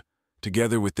team,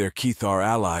 together with their Caithar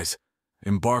allies,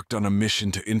 embarked on a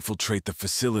mission to infiltrate the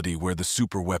facility where the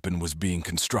superweapon was being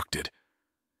constructed.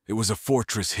 It was a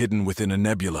fortress hidden within a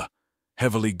nebula,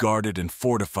 heavily guarded and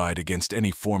fortified against any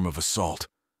form of assault.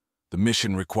 The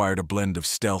mission required a blend of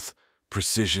stealth,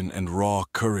 precision, and raw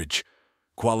courage,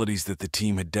 qualities that the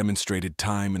team had demonstrated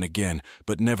time and again,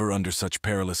 but never under such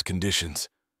perilous conditions.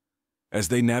 As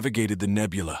they navigated the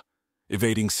nebula,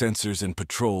 evading sensors and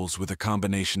patrols with a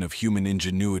combination of human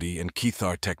ingenuity and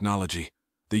Caithar technology,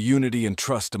 the unity and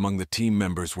trust among the team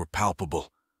members were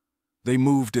palpable. They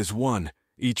moved as one,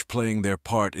 each playing their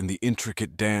part in the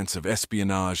intricate dance of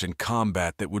espionage and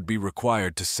combat that would be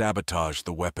required to sabotage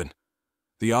the weapon.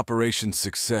 The operation's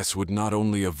success would not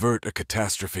only avert a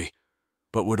catastrophe,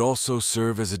 but would also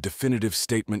serve as a definitive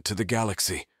statement to the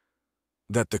galaxy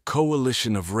that the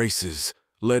coalition of races,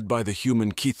 led by the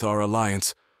human Caithar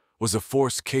alliance, was a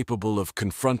force capable of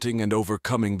confronting and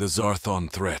overcoming the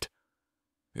Zarthon threat.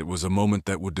 It was a moment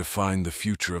that would define the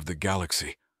future of the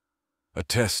galaxy, a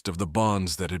test of the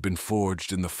bonds that had been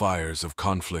forged in the fires of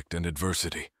conflict and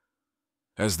adversity.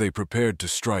 As they prepared to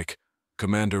strike,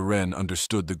 Commander Wren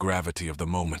understood the gravity of the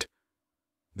moment.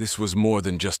 This was more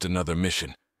than just another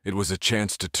mission. It was a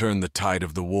chance to turn the tide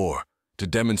of the war, to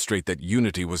demonstrate that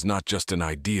unity was not just an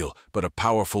ideal, but a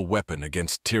powerful weapon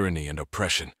against tyranny and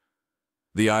oppression.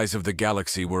 The eyes of the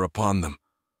galaxy were upon them,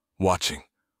 watching,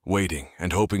 waiting,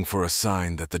 and hoping for a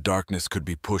sign that the darkness could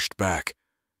be pushed back,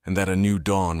 and that a new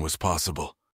dawn was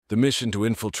possible. The mission to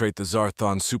infiltrate the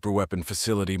Zarthon superweapon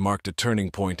facility marked a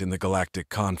turning point in the galactic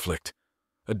conflict,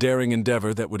 a daring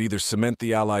endeavor that would either cement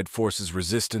the Allied forces'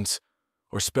 resistance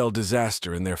or spell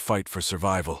disaster in their fight for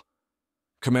survival.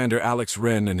 Commander Alex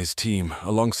Wren and his team,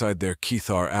 alongside their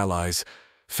Caithar allies,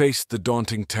 faced the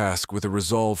daunting task with a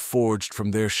resolve forged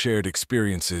from their shared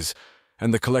experiences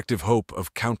and the collective hope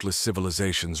of countless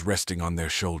civilizations resting on their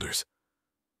shoulders.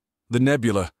 The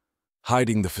nebula,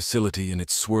 hiding the facility in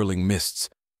its swirling mists,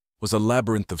 was a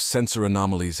labyrinth of sensor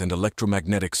anomalies and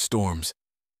electromagnetic storms.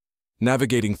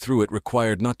 Navigating through it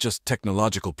required not just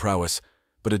technological prowess,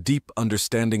 but a deep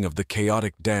understanding of the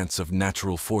chaotic dance of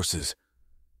natural forces.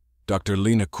 Dr.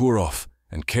 Lena Kurov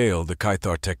and Kale, the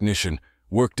Caithar technician,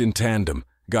 worked in tandem,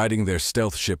 guiding their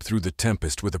stealth ship through the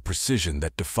tempest with a precision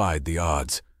that defied the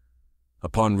odds.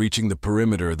 Upon reaching the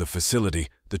perimeter of the facility,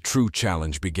 the true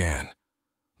challenge began.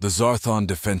 The Zarthon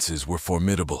defenses were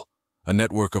formidable, a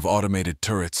network of automated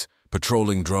turrets,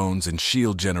 patrolling drones, and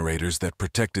shield generators that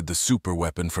protected the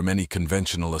superweapon from any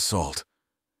conventional assault.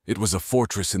 It was a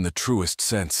fortress in the truest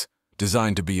sense,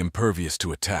 designed to be impervious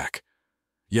to attack.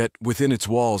 Yet within its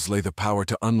walls lay the power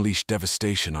to unleash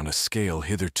devastation on a scale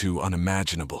hitherto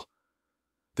unimaginable.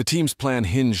 The team's plan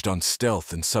hinged on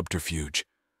stealth and subterfuge.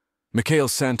 Mikhail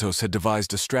Santos had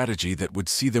devised a strategy that would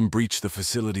see them breach the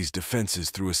facility's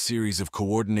defenses through a series of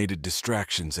coordinated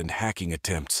distractions and hacking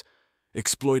attempts,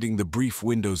 exploiting the brief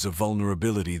windows of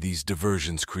vulnerability these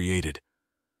diversions created.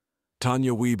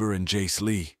 Tanya Weber and Jace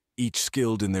Lee, each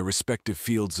skilled in their respective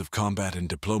fields of combat and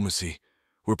diplomacy,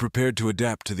 were prepared to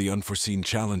adapt to the unforeseen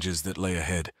challenges that lay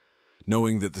ahead,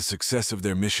 knowing that the success of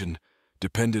their mission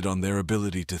depended on their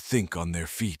ability to think on their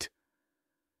feet.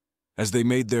 As they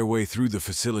made their way through the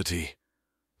facility,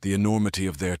 the enormity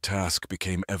of their task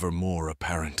became ever more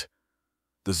apparent.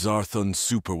 The Zarthon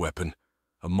superweapon,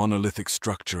 a monolithic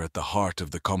structure at the heart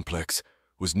of the complex,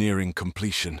 was nearing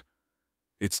completion.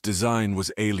 Its design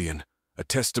was alien, a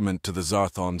testament to the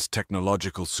Zarthon's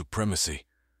technological supremacy,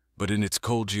 but in its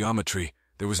cold geometry,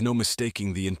 there was no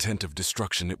mistaking the intent of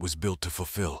destruction it was built to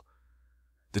fulfill.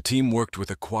 The team worked with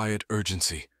a quiet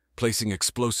urgency, placing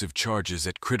explosive charges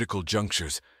at critical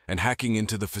junctures and hacking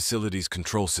into the facility's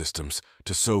control systems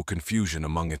to sow confusion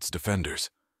among its defenders.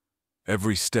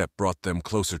 Every step brought them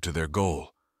closer to their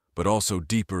goal, but also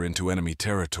deeper into enemy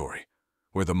territory,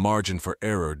 where the margin for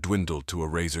error dwindled to a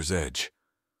razor's edge.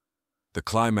 The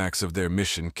climax of their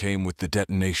mission came with the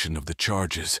detonation of the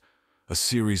charges, a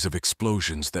series of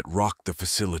explosions that rocked the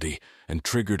facility and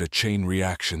triggered a chain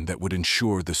reaction that would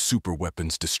ensure the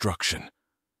superweapon's destruction.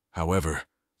 However,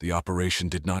 the operation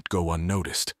did not go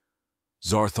unnoticed.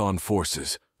 Zarthon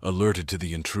forces, alerted to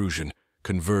the intrusion,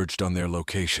 converged on their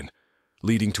location,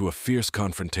 leading to a fierce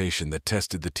confrontation that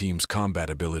tested the team's combat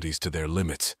abilities to their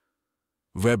limits.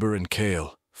 Weber and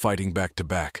Kale, fighting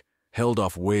back-to-back, held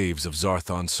off waves of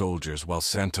Zarthon soldiers while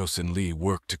Santos and Lee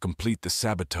worked to complete the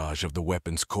sabotage of the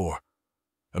weapon's core.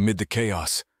 Amid the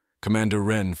chaos, Commander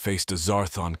Ren faced a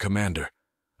Zarthon commander,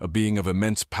 a being of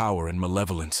immense power and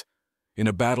malevolence, in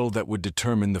a battle that would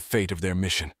determine the fate of their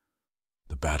mission.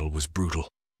 The battle was brutal,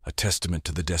 a testament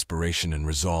to the desperation and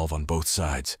resolve on both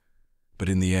sides. But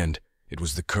in the end, it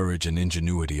was the courage and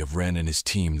ingenuity of Ren and his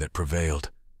team that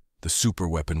prevailed. The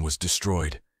superweapon was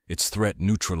destroyed, its threat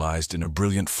neutralized in a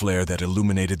brilliant flare that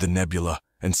illuminated the nebula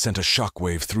and sent a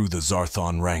shockwave through the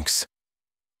Zarthon ranks.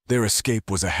 Their escape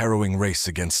was a harrowing race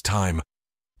against time,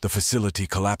 the facility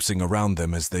collapsing around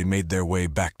them as they made their way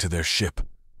back to their ship.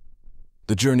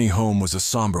 The journey home was a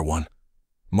somber one,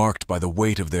 marked by the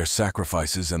weight of their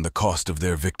sacrifices and the cost of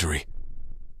their victory.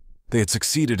 They had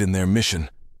succeeded in their mission,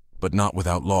 but not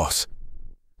without loss.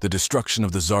 The destruction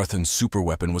of the Zarthon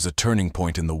superweapon was a turning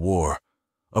point in the war,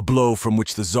 a blow from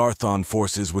which the Zarthon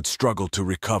forces would struggle to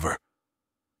recover.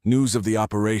 News of the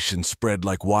operation spread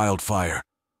like wildfire,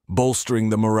 bolstering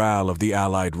the morale of the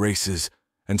allied races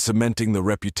and cementing the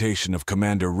reputation of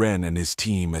Commander Ren and his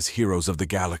team as heroes of the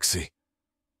galaxy.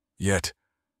 Yet,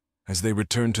 as they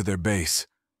returned to their base,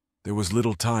 there was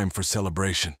little time for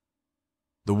celebration.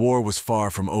 The war was far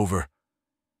from over,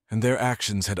 and their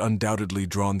actions had undoubtedly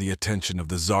drawn the attention of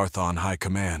the Zarthon High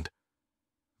Command.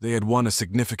 They had won a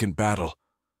significant battle,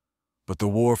 but the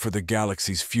war for the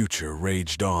galaxy's future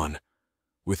raged on,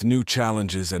 with new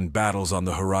challenges and battles on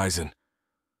the horizon.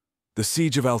 The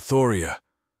siege of Althoria,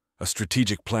 a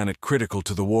strategic planet critical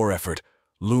to the war effort,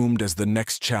 loomed as the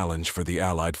next challenge for the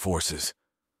Allied forces.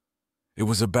 It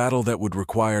was a battle that would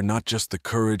require not just the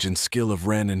courage and skill of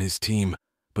Ren and his team,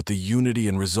 but the unity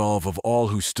and resolve of all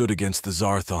who stood against the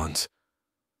Zarthons.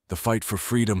 The fight for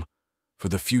freedom, for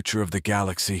the future of the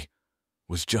galaxy,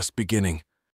 was just beginning.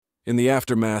 In the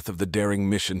aftermath of the daring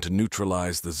mission to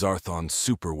neutralize the Zarthon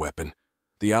superweapon,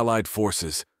 the Allied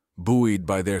forces, buoyed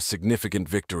by their significant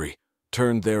victory,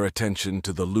 turned their attention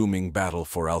to the looming battle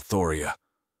for Althoria.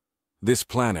 This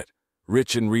planet,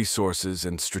 rich in resources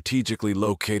and strategically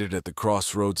located at the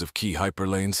crossroads of key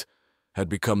hyperlanes, had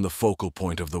become the focal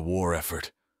point of the war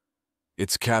effort.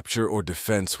 Its capture or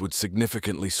defense would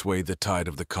significantly sway the tide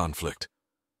of the conflict.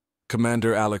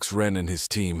 Commander Alex Ren and his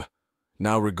team,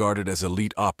 now regarded as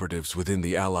elite operatives within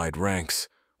the Allied ranks,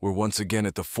 were once again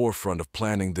at the forefront of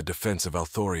planning the defense of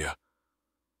Althoria.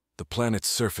 The planet's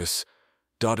surface,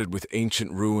 dotted with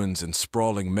ancient ruins and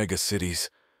sprawling megacities,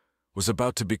 was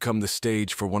about to become the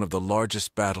stage for one of the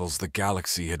largest battles the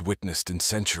galaxy had witnessed in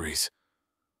centuries.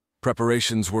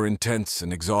 Preparations were intense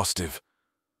and exhaustive.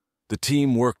 The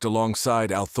team worked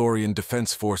alongside Althorian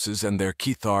defense forces and their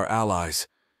Kithar allies,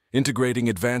 integrating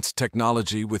advanced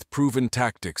technology with proven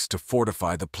tactics to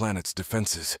fortify the planet's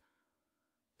defenses.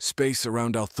 Space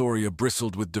around Althoria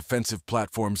bristled with defensive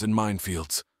platforms and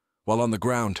minefields, while on the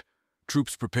ground,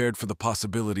 troops prepared for the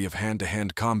possibility of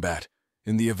hand-to-hand combat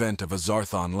in the event of a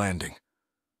Zarthon landing.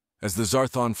 As the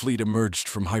Zarthon fleet emerged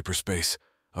from hyperspace,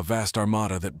 a vast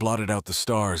armada that blotted out the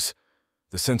stars,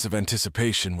 the sense of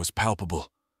anticipation was palpable.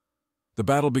 The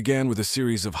battle began with a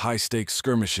series of high-stakes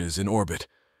skirmishes in orbit,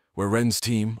 where Ren's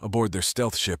team, aboard their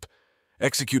stealth ship,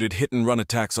 executed hit-and-run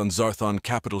attacks on Zarthon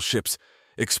capital ships,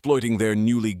 exploiting their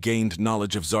newly gained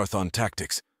knowledge of Zarthon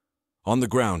tactics. On the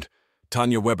ground,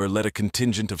 Tanya Weber led a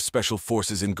contingent of special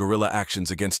forces in guerrilla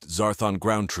actions against Zarthon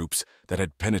ground troops that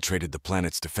had penetrated the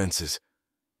planet's defenses.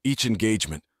 Each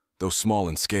engagement, though small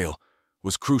in scale,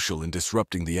 was crucial in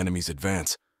disrupting the enemy's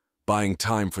advance, buying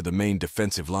time for the main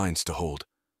defensive lines to hold.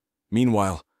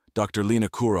 Meanwhile, Dr. Lena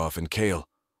Kurov and Kale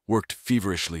worked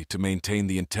feverishly to maintain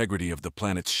the integrity of the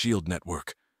planet's shield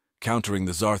network, countering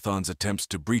the Zarthon's attempts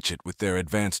to breach it with their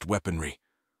advanced weaponry.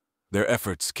 Their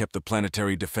efforts kept the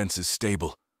planetary defenses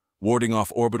stable, warding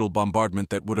off orbital bombardment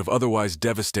that would have otherwise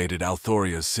devastated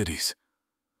Althoria's cities.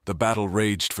 The battle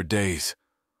raged for days,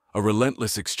 a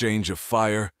relentless exchange of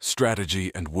fire,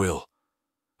 strategy, and will.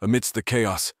 Amidst the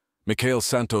chaos, Mikhail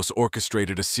Santos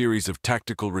orchestrated a series of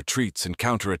tactical retreats and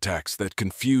counterattacks that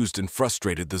confused and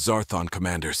frustrated the Zarthon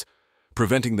commanders,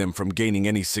 preventing them from gaining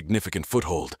any significant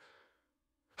foothold.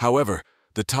 However,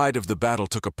 the tide of the battle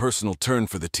took a personal turn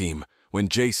for the team when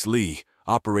Jace Lee,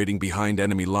 operating behind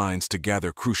enemy lines to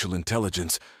gather crucial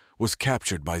intelligence, was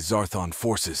captured by Zarthon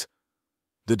forces.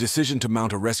 The decision to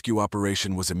mount a rescue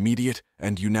operation was immediate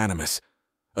and unanimous,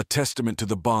 a testament to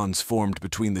the bonds formed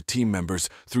between the team members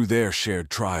through their shared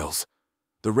trials.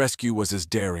 The rescue was as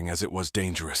daring as it was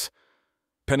dangerous.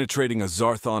 Penetrating a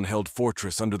Zarthon-held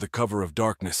fortress under the cover of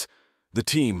darkness, the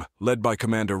team, led by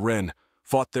Commander Ren,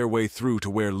 fought their way through to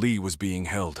where Lee was being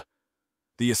held.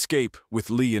 The escape, with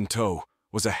Lee in tow,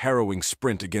 was a harrowing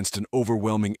sprint against an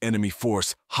overwhelming enemy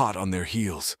force hot on their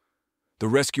heels. The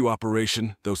rescue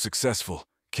operation, though successful,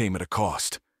 came at a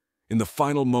cost. In the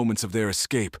final moments of their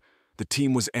escape, the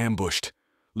team was ambushed,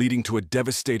 leading to a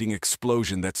devastating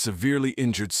explosion that severely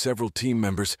injured several team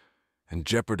members and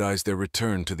jeopardized their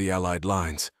return to the Allied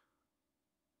lines.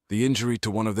 The injury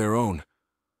to one of their own,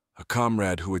 a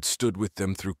comrade who had stood with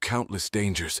them through countless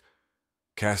dangers,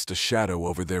 cast a shadow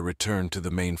over their return to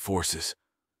the main forces.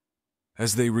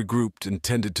 As they regrouped and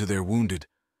tended to their wounded,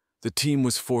 the team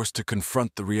was forced to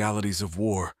confront the realities of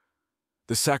war,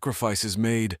 the sacrifices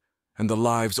made and the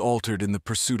lives altered in the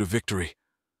pursuit of victory.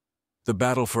 The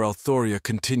battle for Althoria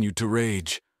continued to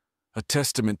rage, a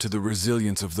testament to the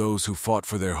resilience of those who fought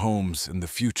for their homes and the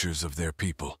futures of their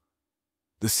people.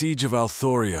 The siege of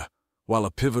Althoria, while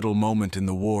a pivotal moment in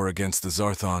the war against the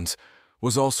Zarthons,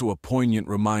 was also a poignant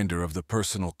reminder of the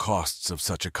personal costs of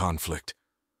such a conflict.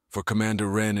 For Commander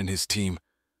Ren and his team,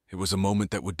 it was a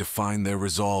moment that would define their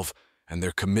resolve and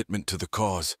their commitment to the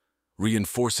cause,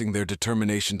 reinforcing their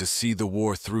determination to see the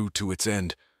war through to its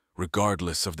end,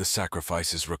 regardless of the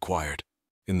sacrifices required.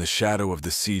 In the shadow of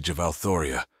the siege of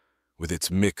Althoria, with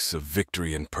its mix of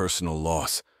victory and personal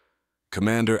loss,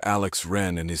 Commander Alex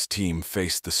Ren and his team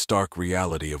faced the stark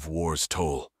reality of war's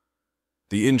toll.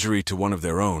 The injury to one of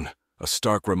their own, a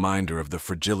stark reminder of the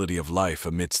fragility of life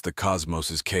amidst the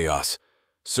cosmos's chaos,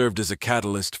 served as a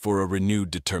catalyst for a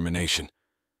renewed determination.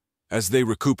 As they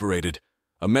recuperated,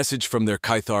 a message from their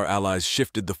Caithar allies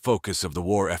shifted the focus of the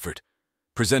war effort,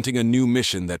 presenting a new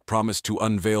mission that promised to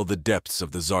unveil the depths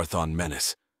of the Zarthon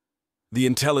menace. The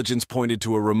intelligence pointed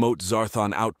to a remote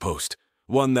Zarthon outpost,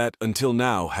 one that, until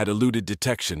now, had eluded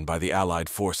detection by the Allied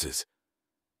forces.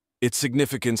 Its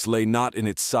significance lay not in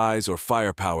its size or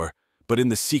firepower, but in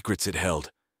the secrets it held.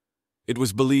 It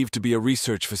was believed to be a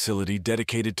research facility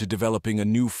dedicated to developing a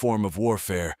new form of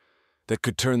warfare that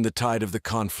could turn the tide of the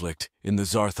conflict in the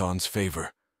Zarthon's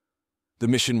favor. The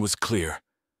mission was clear: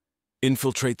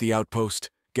 infiltrate the outpost,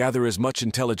 gather as much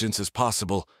intelligence as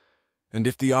possible, and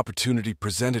if the opportunity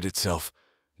presented itself,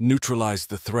 neutralize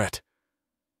the threat.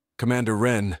 Commander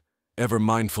Ren, ever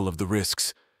mindful of the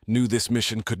risks, knew this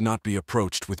mission could not be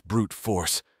approached with brute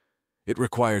force. It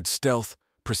required stealth,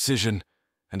 precision,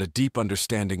 and a deep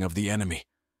understanding of the enemy.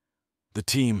 The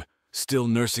team, still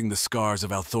nursing the scars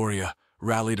of Althoria,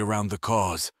 rallied around the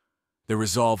cause, their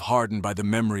resolve hardened by the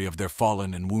memory of their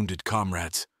fallen and wounded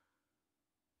comrades.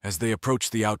 As they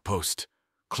approached the outpost,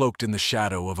 cloaked in the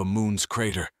shadow of a moon's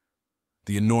crater,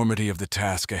 the enormity of the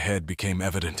task ahead became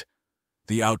evident.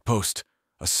 The outpost,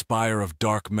 a spire of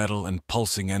dark metal and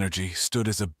pulsing energy, stood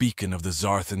as a beacon of the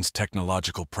Zarthon's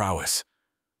technological prowess.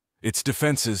 Its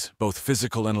defenses, both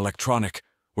physical and electronic,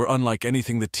 were unlike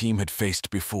anything the team had faced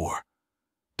before.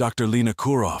 Dr. Lena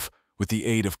Kurov, with the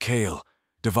aid of Kale,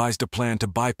 devised a plan to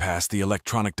bypass the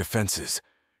electronic defenses,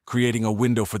 creating a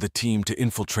window for the team to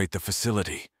infiltrate the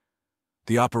facility.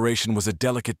 The operation was a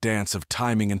delicate dance of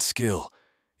timing and skill,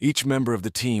 each member of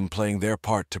the team playing their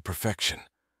part to perfection.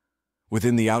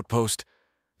 Within the outpost,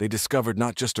 they discovered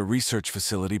not just a research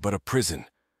facility but a prison,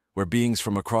 where beings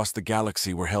from across the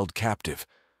galaxy were held captive,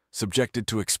 subjected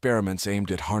to experiments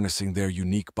aimed at harnessing their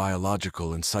unique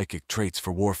biological and psychic traits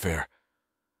for warfare.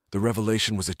 The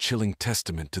revelation was a chilling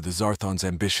testament to the Zarthon's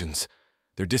ambitions,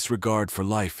 their disregard for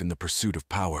life in the pursuit of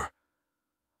power.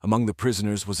 Among the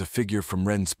prisoners was a figure from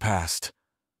Ren's past,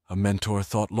 a mentor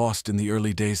thought lost in the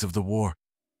early days of the war.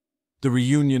 The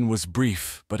reunion was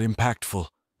brief but impactful,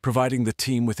 providing the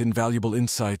team with invaluable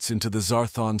insights into the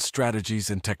Zarthon's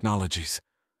strategies and technologies.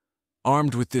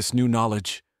 Armed with this new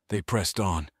knowledge, they pressed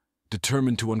on,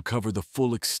 determined to uncover the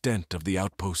full extent of the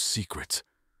outpost's secrets.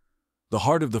 The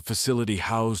heart of the facility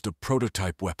housed a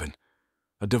prototype weapon,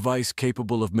 a device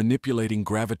capable of manipulating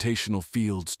gravitational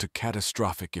fields to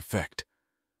catastrophic effect.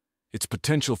 Its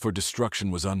potential for destruction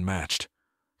was unmatched,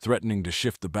 threatening to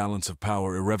shift the balance of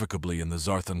power irrevocably in the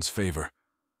Zarthon's favor.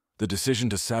 The decision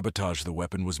to sabotage the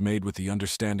weapon was made with the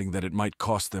understanding that it might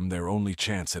cost them their only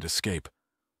chance at escape.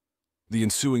 The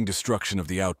ensuing destruction of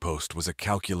the outpost was a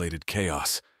calculated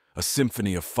chaos, a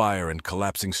symphony of fire and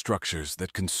collapsing structures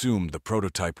that consumed the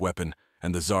prototype weapon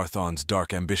and the Zarthon's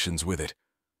dark ambitions with it.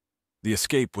 The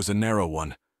escape was a narrow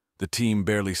one, the team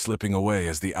barely slipping away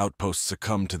as the outpost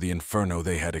succumbed to the inferno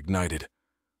they had ignited.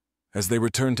 As they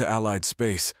returned to Allied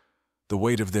space, the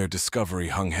weight of their discovery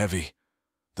hung heavy.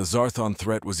 The Zarthon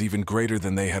threat was even greater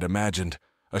than they had imagined,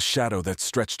 a shadow that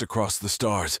stretched across the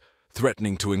stars,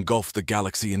 threatening to engulf the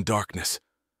galaxy in darkness.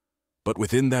 But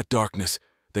within that darkness,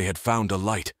 they had found a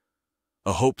light,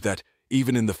 a hope that,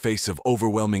 even in the face of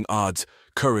overwhelming odds,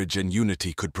 courage and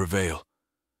unity could prevail.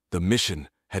 The mission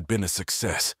had been a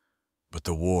success, but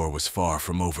the war was far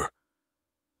from over.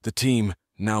 The team,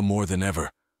 now more than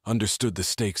ever, understood the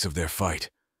stakes of their fight.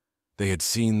 They had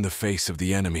seen the face of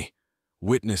the enemy,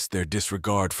 witnessed their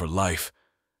disregard for life,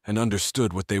 and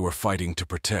understood what they were fighting to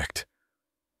protect.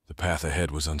 The path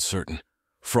ahead was uncertain,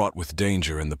 fraught with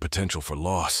danger and the potential for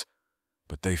loss,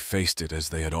 but they faced it as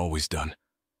they had always done,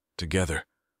 together,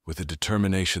 with a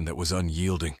determination that was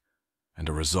unyielding and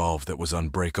a resolve that was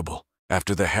unbreakable.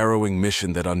 After the harrowing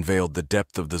mission that unveiled the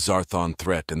depth of the Zarthon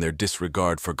threat and their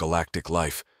disregard for galactic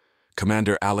life,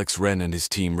 Commander Alex Wren and his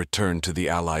team returned to the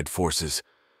Allied forces,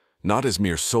 not as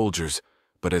mere soldiers,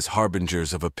 but as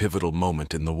harbingers of a pivotal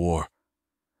moment in the war.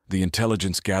 The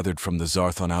intelligence gathered from the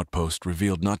Zarthon outpost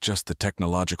revealed not just the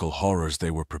technological horrors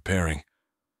they were preparing,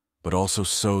 but also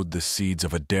sowed the seeds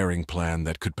of a daring plan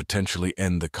that could potentially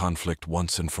end the conflict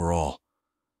once and for all.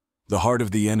 The heart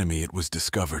of the enemy, it was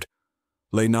discovered,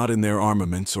 lay not in their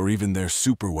armaments or even their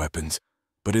superweapons,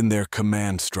 but in their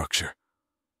command structure.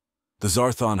 The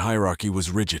Zarthon hierarchy was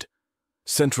rigid,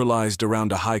 centralized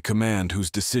around a high command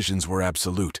whose decisions were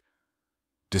absolute.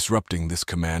 Disrupting this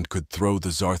command could throw the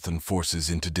Zarthon forces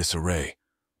into disarray,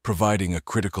 providing a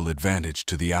critical advantage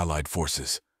to the Allied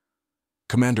forces.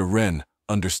 Commander Wren,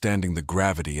 understanding the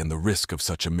gravity and the risk of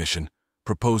such a mission,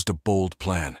 proposed a bold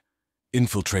plan: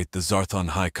 infiltrate the Zarthon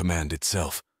High Command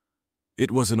itself. It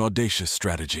was an audacious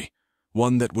strategy,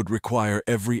 one that would require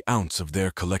every ounce of their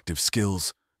collective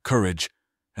skills, courage,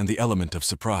 and the element of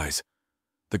surprise.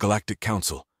 The Galactic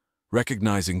Council,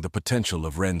 recognizing the potential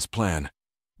of Wren's plan,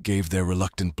 gave their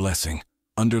reluctant blessing,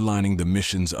 underlining the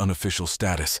mission's unofficial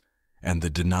status and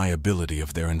the deniability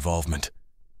of their involvement.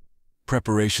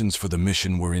 Preparations for the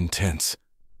mission were intense.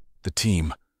 The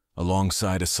team,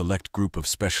 alongside a select group of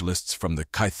specialists from the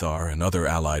Caithar and other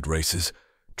allied races,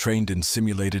 trained in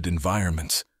simulated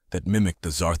environments that mimicked the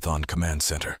Zarthon Command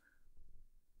Center.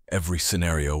 Every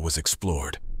scenario was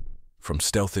explored, from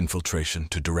stealth infiltration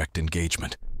to direct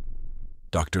engagement.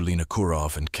 Dr. Lena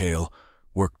Kurov and Kale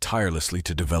worked tirelessly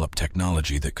to develop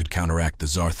technology that could counteract the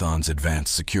Zarthon's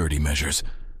advanced security measures,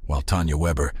 while Tanya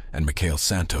Weber and Mikhail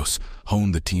Santos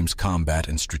honed the team's combat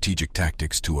and strategic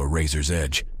tactics to a razor's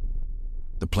edge.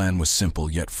 The plan was simple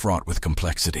yet fraught with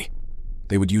complexity.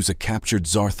 They would use a captured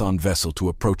Zarthon vessel to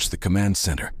approach the command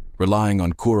center, relying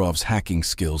on Kurov's hacking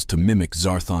skills to mimic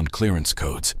Zarthon clearance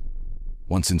codes.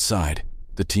 Once inside,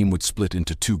 the team would split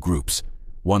into two groups,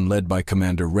 one led by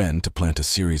Commander Wren to plant a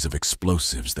series of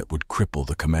explosives that would cripple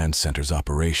the command center's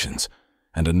operations,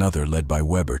 and another led by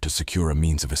Weber to secure a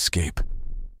means of escape.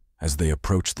 As they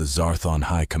approached the Zarthon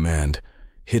High Command,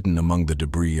 hidden among the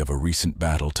debris of a recent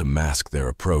battle to mask their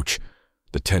approach,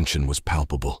 the tension was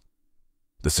palpable.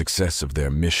 The success of their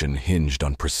mission hinged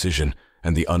on precision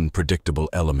and the unpredictable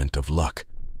element of luck.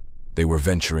 They were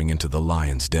venturing into the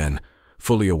lion's den,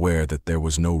 fully aware that there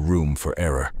was no room for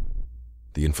error.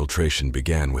 The infiltration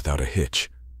began without a hitch,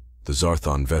 the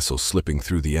Zarthon vessel slipping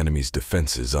through the enemy's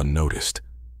defenses unnoticed.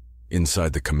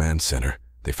 Inside the command center,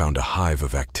 they found a hive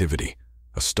of activity,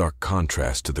 a stark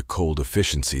contrast to the cold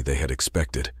efficiency they had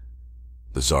expected.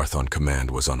 The Zarthon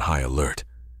command was on high alert,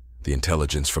 the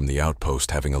intelligence from the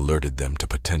outpost having alerted them to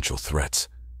potential threats.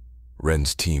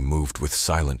 Wren's team moved with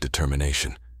silent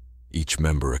determination, each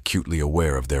member acutely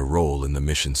aware of their role in the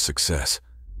mission's success.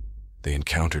 They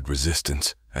encountered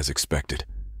resistance, as expected,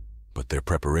 but their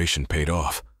preparation paid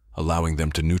off, allowing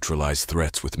them to neutralize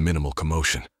threats with minimal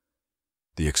commotion.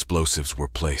 The explosives were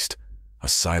placed, a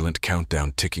silent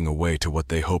countdown ticking away to what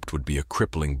they hoped would be a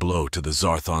crippling blow to the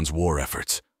Zarthon's war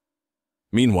efforts.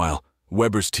 Meanwhile,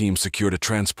 Weber's team secured a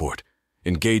transport,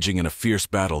 engaging in a fierce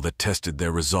battle that tested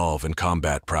their resolve and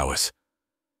combat prowess.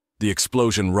 The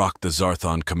explosion rocked the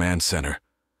Zarthon command center,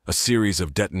 a series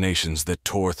of detonations that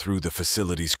tore through the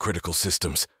facility's critical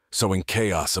systems, sowing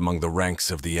chaos among the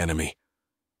ranks of the enemy.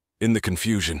 In the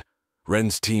confusion,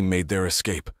 Ren's team made their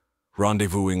escape,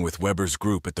 rendezvousing with Weber's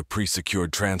group at the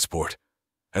pre-secured transport.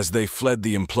 As they fled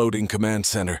the imploding command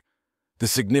center, the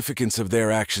significance of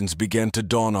their actions began to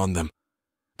dawn on them.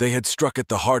 They had struck at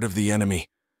the heart of the enemy,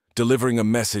 delivering a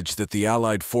message that the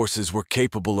Allied forces were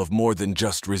capable of more than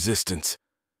just resistance.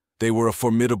 They were a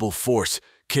formidable force,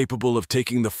 capable of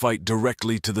taking the fight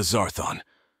directly to the Zarthon.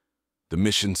 The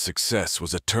mission's success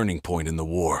was a turning point in the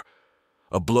war,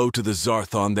 a blow to the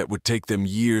Zarthon that would take them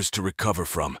years to recover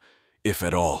from, if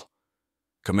at all.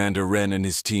 Commander Ren and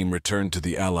his team returned to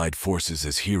the Allied forces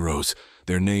as heroes,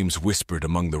 their names whispered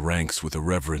among the ranks with a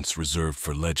reverence reserved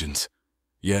for legends.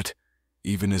 Yet,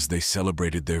 even as they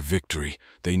celebrated their victory,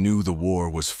 they knew the war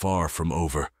was far from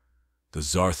over. The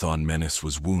Zarthon menace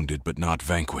was wounded but not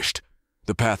vanquished.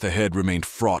 The path ahead remained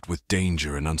fraught with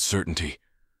danger and uncertainty.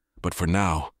 But for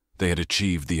now, they had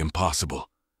achieved the impossible,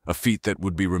 a feat that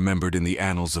would be remembered in the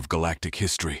annals of galactic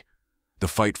history. The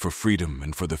fight for freedom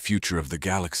and for the future of the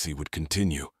galaxy would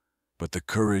continue, but the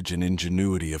courage and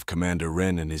ingenuity of Commander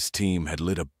Ren and his team had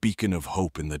lit a beacon of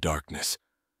hope in the darkness,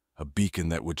 a beacon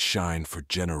that would shine for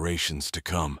generations to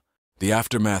come. The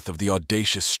aftermath of the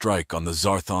audacious strike on the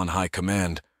Zarthon High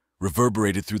Command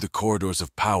reverberated through the corridors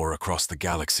of power across the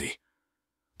galaxy.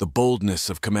 The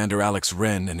boldness of Commander Alex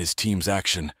Ren and his team's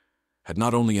action had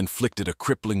not only inflicted a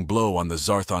crippling blow on the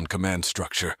Zarthon command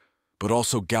structure, but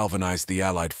also galvanized the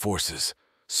Allied forces,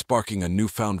 sparking a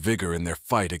newfound vigor in their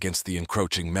fight against the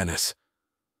encroaching menace.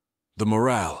 The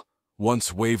morale,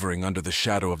 once wavering under the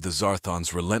shadow of the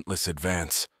Zarthon's relentless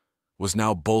advance, was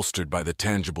now bolstered by the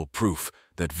tangible proof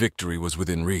that victory was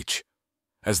within reach.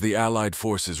 As the Allied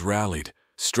forces rallied,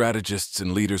 strategists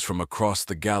and leaders from across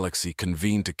the galaxy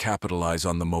convened to capitalize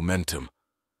on the momentum.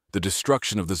 The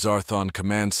destruction of the Zarthon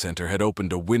command center had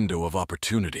opened a window of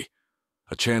opportunity,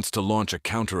 a chance to launch a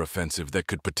counteroffensive that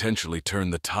could potentially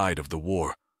turn the tide of the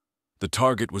war. The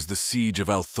target was the siege of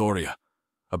Althoria,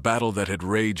 a battle that had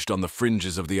raged on the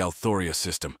fringes of the Althoria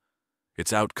system,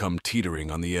 its outcome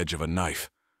teetering on the edge of a knife.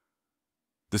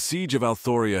 The siege of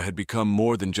Althoria had become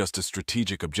more than just a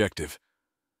strategic objective.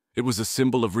 It was a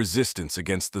symbol of resistance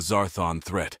against the Zarthon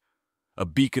threat, a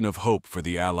beacon of hope for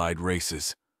the Allied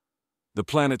races. The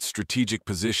planet's strategic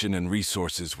position and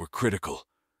resources were critical,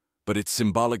 but its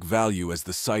symbolic value as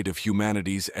the site of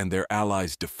humanity's and their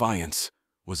allies' defiance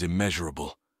was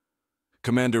immeasurable.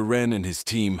 Commander Ren and his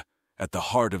team, at the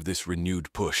heart of this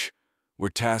renewed push, were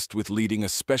tasked with leading a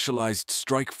specialized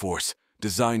strike force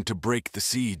designed to break the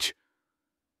siege.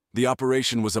 The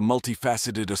operation was a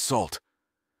multifaceted assault,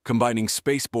 combining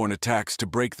spaceborne attacks to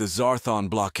break the Zarthon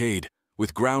blockade,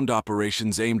 with ground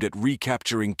operations aimed at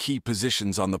recapturing key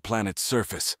positions on the planet's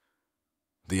surface.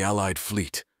 The Allied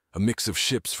fleet, a mix of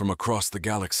ships from across the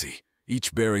galaxy,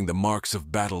 each bearing the marks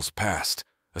of battles past,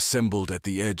 assembled at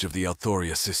the edge of the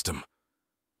Althoria system.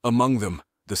 Among them,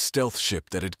 the stealth ship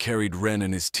that had carried Ren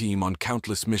and his team on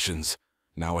countless missions,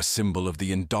 now a symbol of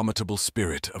the indomitable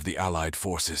spirit of the Allied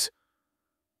forces.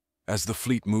 As the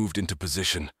fleet moved into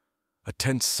position, a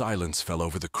tense silence fell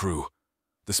over the crew.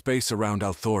 The space around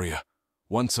Althoria,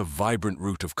 once a vibrant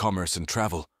route of commerce and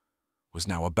travel, was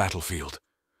now a battlefield,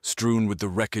 strewn with the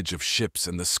wreckage of ships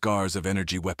and the scars of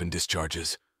energy weapon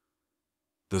discharges.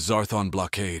 The Zarthon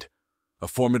blockade, a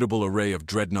formidable array of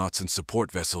dreadnoughts and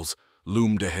support vessels,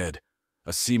 loomed ahead,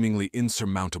 a seemingly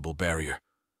insurmountable barrier.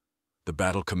 The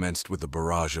battle commenced with a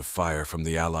barrage of fire from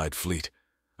the Allied fleet,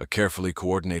 a carefully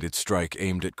coordinated strike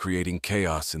aimed at creating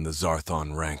chaos in the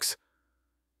Zarthon ranks.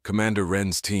 Commander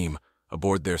Ren's team,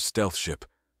 aboard their stealth ship,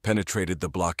 penetrated the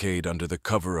blockade under the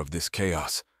cover of this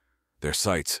chaos, their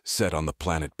sights set on the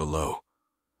planet below.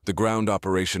 The ground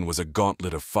operation was a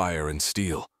gauntlet of fire and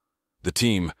steel. The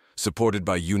team, supported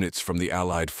by units from the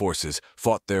Allied forces,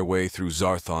 fought their way through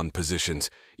Zarthon positions,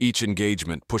 each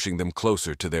engagement pushing them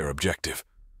closer to their objective.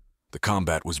 The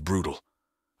combat was brutal,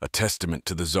 a testament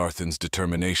to the Zarthans'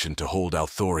 determination to hold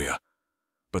Althoria.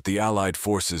 But the Allied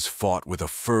forces fought with a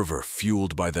fervor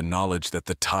fueled by the knowledge that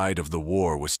the tide of the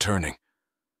war was turning.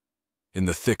 In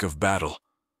the thick of battle,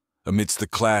 amidst the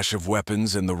clash of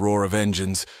weapons and the roar of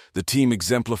engines, the team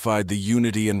exemplified the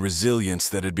unity and resilience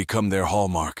that had become their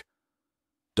hallmark.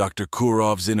 Dr.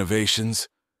 Kurov's innovations,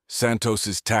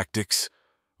 Santos's tactics,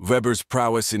 Weber's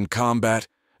prowess in combat,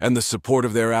 and the support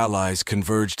of their allies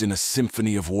converged in a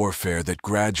symphony of warfare that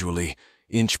gradually,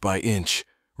 inch by inch,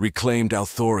 reclaimed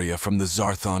Althoria from the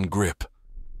Zarthon grip.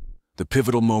 The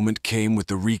pivotal moment came with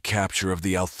the recapture of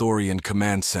the Althorian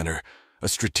command center, a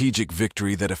strategic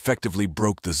victory that effectively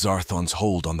broke the Zarthon's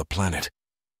hold on the planet.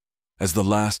 As the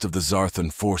last of the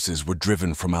Zarthon forces were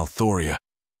driven from Althoria,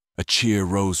 a cheer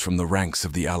rose from the ranks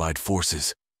of the Allied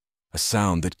forces, a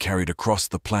sound that carried across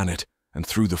the planet and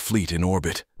through the fleet in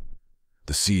orbit.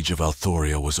 The siege of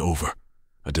Althoria was over,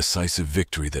 a decisive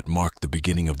victory that marked the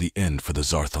beginning of the end for the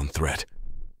Zarthon threat.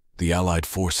 The Allied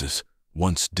forces,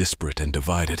 once disparate and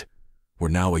divided, were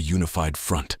now a unified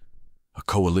front, a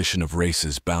coalition of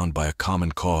races bound by a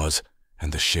common cause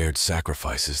and the shared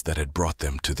sacrifices that had brought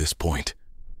them to this point.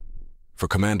 For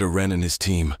Commander Wren and his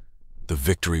team, the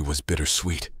victory was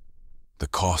bittersweet. The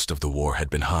cost of the war had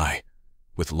been high,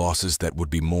 with losses that would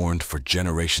be mourned for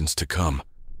generations to come.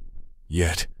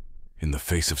 Yet, in the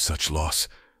face of such loss,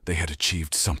 they had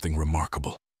achieved something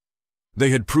remarkable. They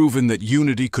had proven that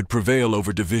unity could prevail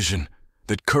over division,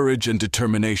 that courage and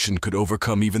determination could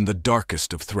overcome even the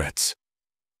darkest of threats.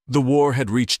 The war had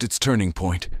reached its turning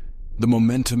point. The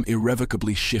momentum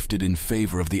irrevocably shifted in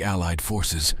favor of the Allied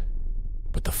forces.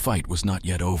 But the fight was not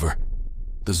yet over.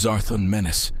 The Zarthon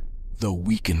menace, though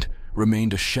weakened,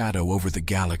 remained a shadow over the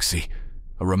galaxy,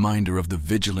 a reminder of the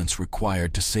vigilance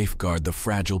required to safeguard the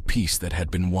fragile peace that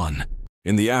had been won.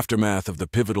 In the aftermath of the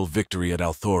pivotal victory at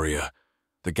Althoria,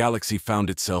 the galaxy found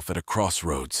itself at a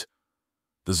crossroads.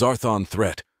 The Zarthon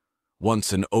threat,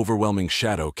 once an overwhelming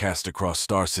shadow cast across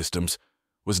star systems,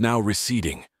 was now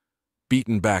receding,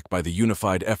 beaten back by the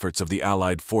unified efforts of the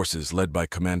Allied forces led by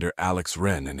Commander Alex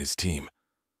Wren and his team.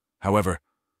 However,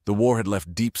 the war had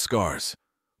left deep scars,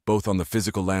 both on the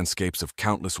physical landscapes of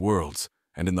countless worlds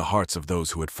and in the hearts of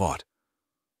those who had fought.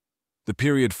 The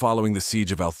period following the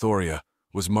siege of Althoria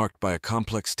was marked by a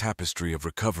complex tapestry of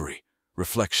recovery,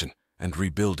 reflection, and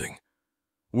rebuilding.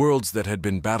 Worlds that had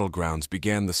been battlegrounds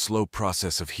began the slow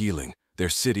process of healing, their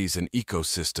cities and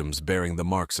ecosystems bearing the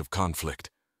marks of conflict.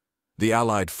 The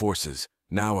Allied forces,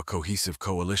 now a cohesive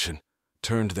coalition,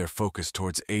 turned their focus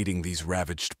towards aiding these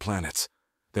ravaged planets,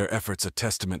 their efforts a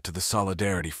testament to the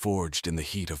solidarity forged in the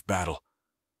heat of battle.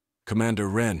 Commander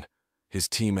Wren, his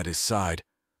team at his side,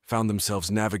 found themselves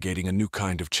navigating a new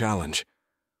kind of challenge.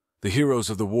 The heroes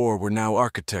of the war were now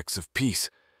architects of peace,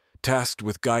 tasked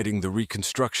with guiding the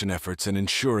reconstruction efforts and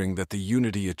ensuring that the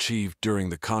unity achieved during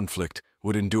the conflict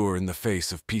would endure in the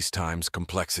face of peacetime's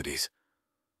complexities.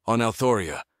 On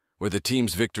Althoria, where the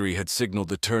team's victory had signaled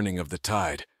the turning of the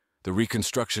tide, the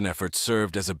reconstruction efforts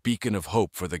served as a beacon of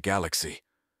hope for the galaxy.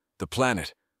 The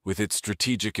planet, with its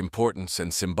strategic importance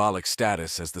and symbolic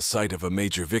status as the site of a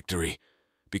major victory,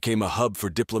 became a hub for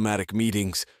diplomatic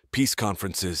meetings, peace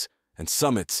conferences, and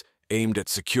summits aimed at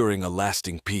securing a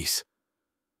lasting peace.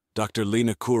 Dr.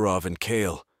 Lena Kurov and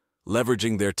Kale,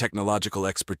 leveraging their technological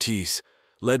expertise,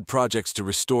 led projects to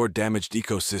restore damaged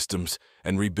ecosystems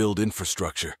and rebuild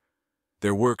infrastructure,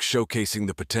 their work showcasing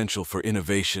the potential for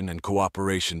innovation and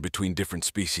cooperation between different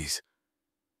species.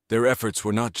 Their efforts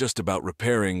were not just about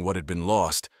repairing what had been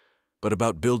lost, but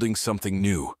about building something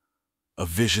new, a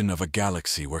vision of a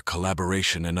galaxy where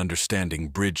collaboration and understanding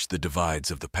bridged the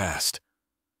divides of the past.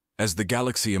 As the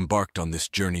galaxy embarked on this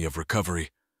journey of recovery,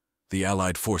 the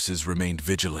Allied forces remained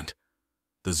vigilant.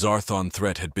 The Zarthon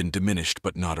threat had been diminished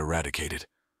but not eradicated,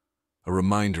 a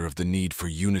reminder of the need for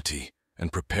unity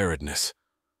and preparedness.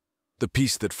 The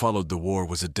peace that followed the war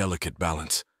was a delicate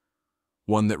balance,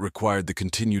 one that required the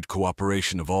continued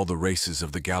cooperation of all the races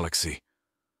of the galaxy.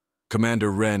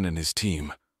 Commander Wren and his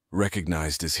team,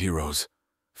 recognized as heroes,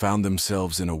 found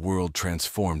themselves in a world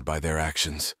transformed by their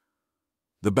actions.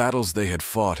 The battles they had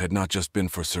fought had not just been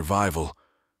for survival,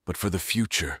 but for the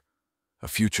future, a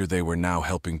future they were now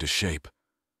helping to shape.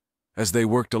 As they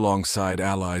worked alongside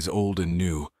allies old and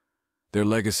new, their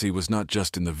legacy was not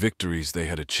just in the victories they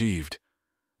had achieved,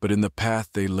 but in the path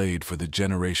they laid for the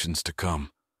generations to come.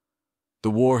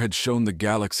 The war had shown the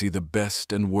galaxy the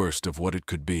best and worst of what it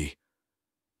could be.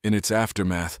 In its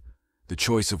aftermath, the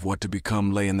choice of what to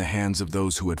become lay in the hands of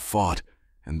those who had fought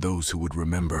and those who would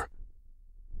remember.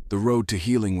 The road to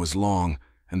healing was long,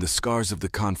 and the scars of the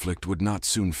conflict would not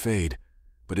soon fade,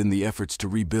 but in the efforts to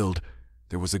rebuild,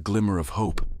 there was a glimmer of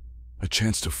hope, a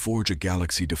chance to forge a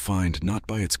galaxy defined not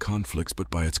by its conflicts but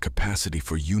by its capacity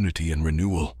for unity and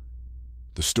renewal.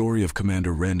 The story of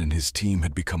Commander Wren and his team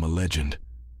had become a legend,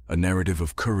 a narrative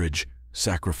of courage,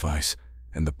 sacrifice,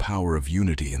 and the power of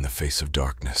unity in the face of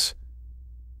darkness.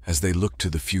 As they looked to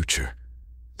the future,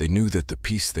 they knew that the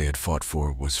peace they had fought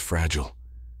for was fragile,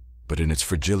 but in its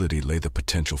fragility lay the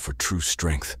potential for true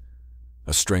strength,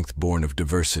 a strength born of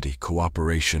diversity,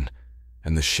 cooperation,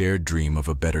 and the shared dream of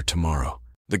a better tomorrow.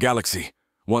 The galaxy,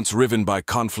 once riven by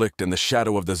conflict and the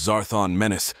shadow of the Zarthon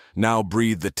menace, now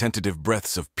breathed the tentative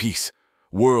breaths of peace.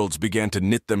 Worlds began to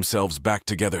knit themselves back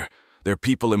together, their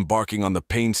people embarking on the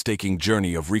painstaking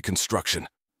journey of reconstruction.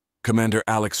 Commander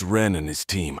Alex Wren and his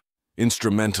team,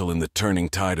 instrumental in the turning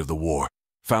tide of the war,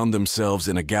 found themselves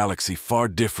in a galaxy far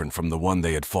different from the one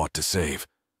they had fought to save.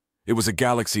 It was a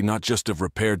galaxy not just of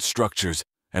repaired structures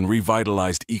and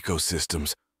revitalized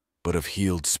ecosystems, but of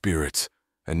healed spirits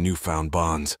and newfound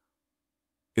bonds.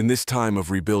 In this time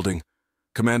of rebuilding,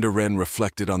 Commander Wren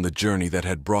reflected on the journey that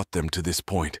had brought them to this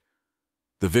point.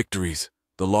 The victories,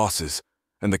 the losses,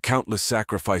 and the countless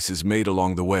sacrifices made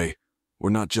along the way were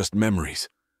not just memories.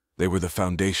 They were the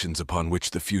foundations upon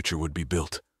which the future would be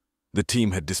built. The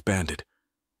team had disbanded,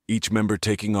 each member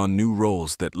taking on new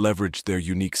roles that leveraged their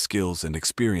unique skills and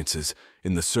experiences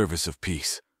in the service of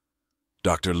peace.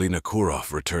 Dr. Lena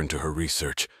Kurov returned to her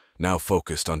research, now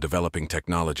focused on developing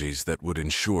technologies that would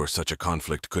ensure such a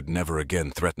conflict could never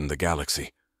again threaten the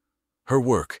galaxy. Her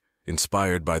work,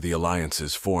 inspired by the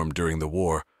alliances formed during the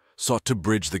war, sought to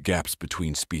bridge the gaps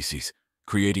between species,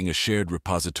 creating a shared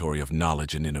repository of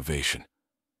knowledge and innovation.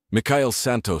 Mikhail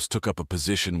Santos took up a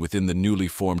position within the newly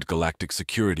formed Galactic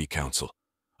Security Council,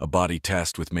 a body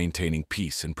tasked with maintaining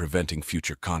peace and preventing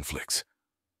future conflicts.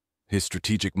 His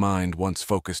strategic mind, once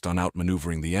focused on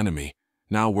outmaneuvering the enemy,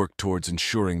 now worked towards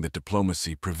ensuring that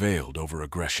diplomacy prevailed over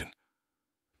aggression.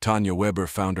 Tanya Weber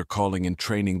found her calling in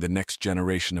training the next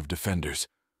generation of defenders,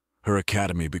 her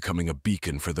academy becoming a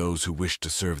beacon for those who wished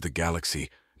to serve the galaxy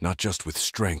not just with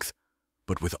strength,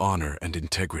 but with honor and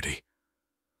integrity.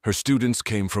 Her students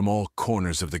came from all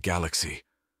corners of the galaxy,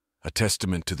 a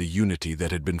testament to the unity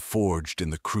that had been forged in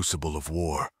the crucible of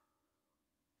war.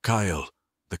 Kyle,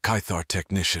 the Kythar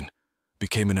technician,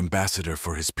 became an ambassador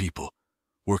for his people,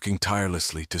 working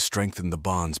tirelessly to strengthen the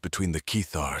bonds between the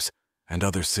Kythars and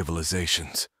other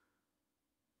civilizations.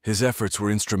 His efforts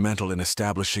were instrumental in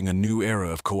establishing a new era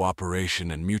of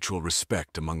cooperation and mutual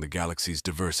respect among the galaxy's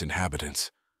diverse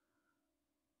inhabitants.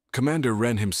 Commander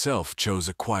Wren himself chose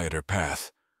a quieter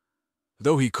path.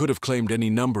 Though he could have claimed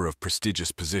any number of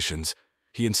prestigious positions,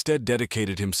 he instead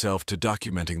dedicated himself to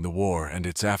documenting the war and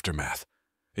its aftermath,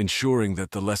 ensuring that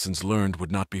the lessons learned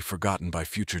would not be forgotten by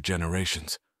future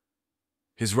generations.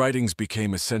 His writings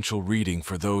became essential reading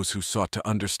for those who sought to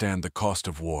understand the cost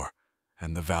of war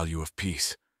and the value of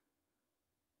peace.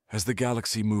 As the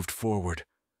galaxy moved forward,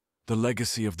 the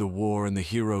legacy of the war and the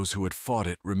heroes who had fought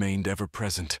it remained ever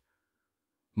present.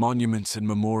 Monuments and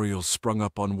memorials sprung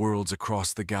up on worlds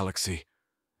across the galaxy,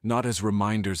 not as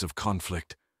reminders of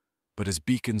conflict, but as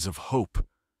beacons of hope,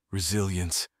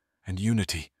 resilience, and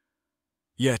unity.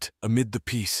 Yet, amid the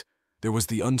peace, there was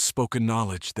the unspoken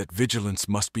knowledge that vigilance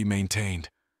must be maintained.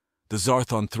 The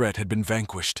Zarthon threat had been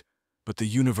vanquished, but the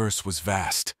universe was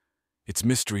vast, its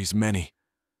mysteries many.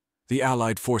 The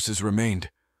Allied forces remained,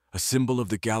 a symbol of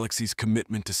the galaxy's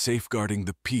commitment to safeguarding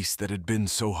the peace that had been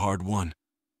so hard won.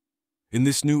 In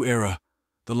this new era,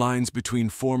 the lines between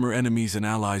former enemies and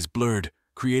allies blurred,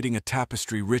 creating a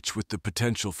tapestry rich with the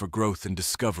potential for growth and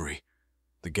discovery.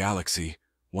 The galaxy,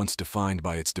 once defined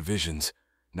by its divisions,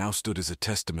 now stood as a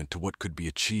testament to what could be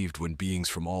achieved when beings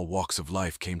from all walks of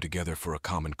life came together for a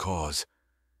common cause.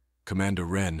 Commander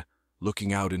Wren,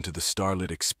 looking out into the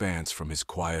starlit expanse from his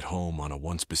quiet home on a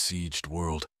once besieged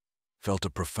world, felt a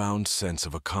profound sense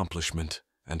of accomplishment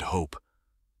and hope.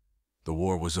 The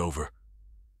war was over,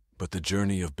 but the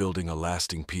journey of building a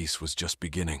lasting peace was just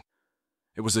beginning.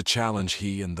 It was a challenge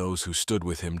he and those who stood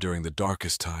with him during the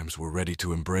darkest times were ready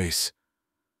to embrace.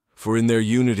 For in their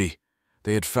unity,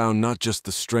 they had found not just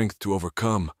the strength to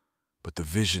overcome, but the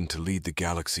vision to lead the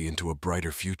galaxy into a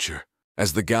brighter future.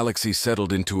 As the galaxy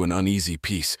settled into an uneasy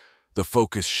peace, the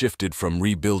focus shifted from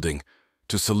rebuilding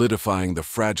to solidifying the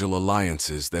fragile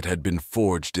alliances that had been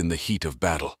forged in the heat of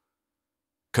battle.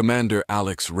 Commander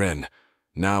Alex Wren,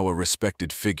 now a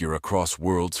respected figure across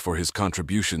worlds for his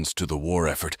contributions to the war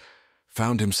effort,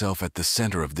 found himself at the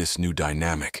center of this new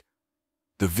dynamic.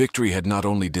 The victory had not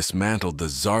only dismantled the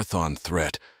Zarthon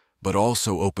threat, but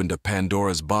also opened a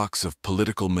Pandora's box of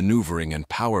political maneuvering and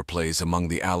power plays among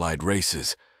the allied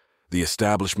races. The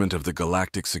establishment of the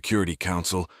Galactic Security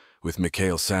Council, with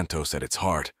Mikhail Santos at its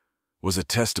heart, was a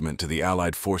testament to the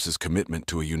Allied forces' commitment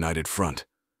to a united front.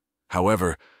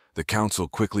 However, the Council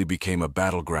quickly became a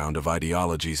battleground of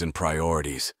ideologies and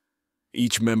priorities.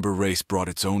 Each member race brought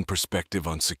its own perspective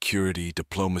on security,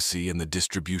 diplomacy, and the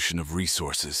distribution of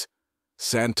resources.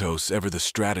 Santos, ever the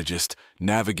strategist,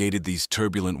 navigated these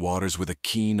turbulent waters with a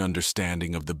keen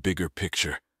understanding of the bigger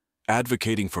picture.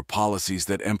 advocating for policies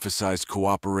that emphasized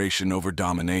cooperation over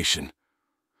domination.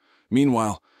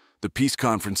 Meanwhile, the peace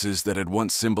conferences that had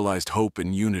once symbolized hope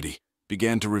and unity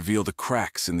began to reveal the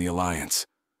cracks in the alliance.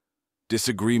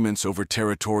 Disagreements over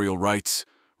territorial rights,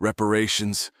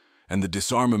 reparations, and the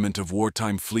disarmament of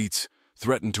wartime fleets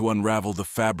threatened to unravel the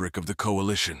fabric of the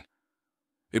coalition.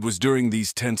 It was during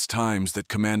these tense times that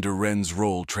Commander Wren's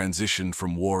role transitioned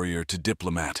from warrior to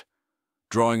diplomat.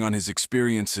 Drawing on his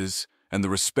experiences and the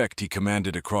respect he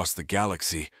commanded across the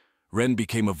galaxy, Wren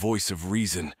became a voice of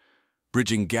reason,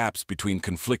 bridging gaps between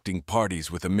conflicting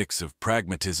parties with a mix of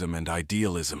pragmatism and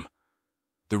idealism.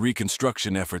 The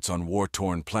reconstruction efforts on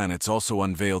war-torn planets also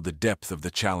unveiled the depth of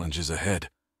the challenges ahead.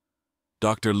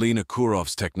 Dr. Lena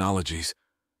Kurov's technologies,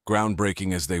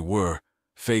 groundbreaking as they were,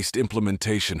 faced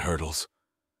implementation hurdles.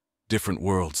 Different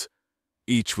worlds,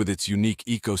 each with its unique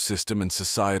ecosystem and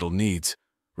societal needs,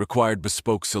 required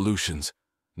bespoke solutions,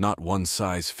 not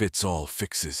one-size-fits-all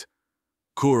fixes.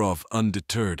 Kurov,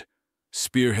 undeterred,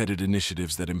 spearheaded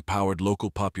initiatives that empowered local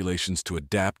populations to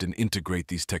adapt and integrate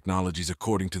these technologies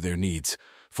according to their needs,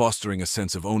 fostering a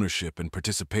sense of ownership and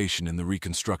participation in the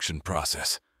reconstruction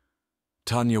process.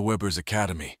 Tanya Weber's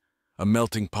Academy, a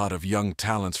melting pot of young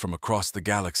talents from across the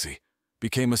galaxy,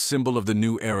 became a symbol of the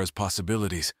new era's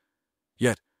possibilities.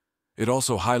 Yet, it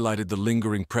also highlighted the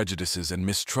lingering prejudices and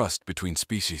mistrust between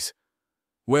species.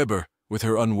 Weber, with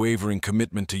her unwavering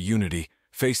commitment to unity,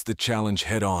 faced the challenge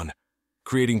head-on,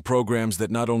 creating programs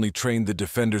that not only trained the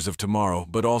defenders of tomorrow,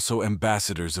 but also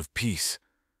ambassadors of peace.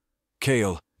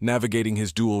 Kale, navigating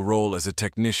his dual role as a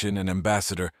technician and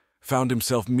ambassador, found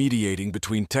himself mediating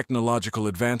between technological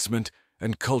advancement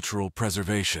and cultural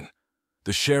preservation.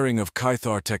 The sharing of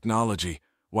Kythar technology,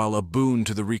 while a boon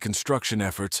to the reconstruction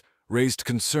efforts, raised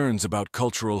concerns about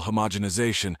cultural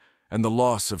homogenization and the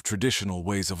loss of traditional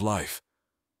ways of life.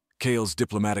 Kale's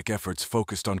diplomatic efforts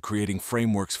focused on creating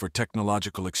frameworks for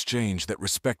technological exchange that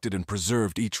respected and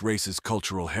preserved each race's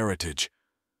cultural heritage.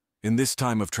 In this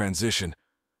time of transition,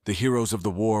 the heroes of the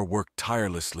war worked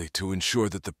tirelessly to ensure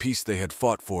that the peace they had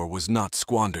fought for was not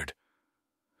squandered.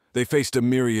 They faced a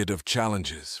myriad of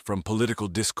challenges, from political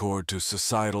discord to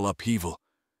societal upheaval,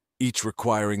 each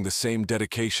requiring the same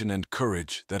dedication and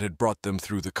courage that had brought them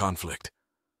through the conflict.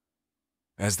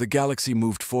 As the galaxy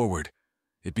moved forward,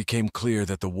 it became clear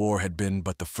that the war had been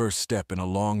but the first step in a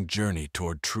long journey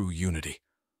toward true unity.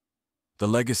 The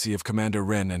legacy of Commander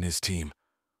Wren and his team,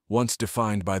 once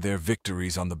defined by their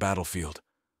victories on the battlefield,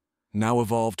 now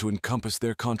evolved to encompass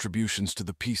their contributions to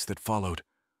the peace that followed.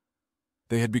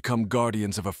 They had become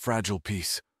guardians of a fragile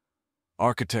peace,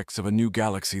 architects of a new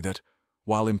galaxy that,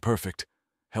 while imperfect,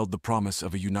 held the promise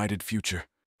of a united future.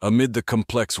 Amid the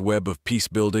complex web of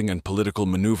peace-building and political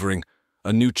maneuvering,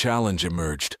 a new challenge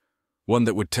emerged, one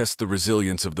that would test the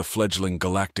resilience of the fledgling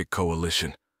galactic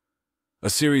coalition. A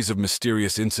series of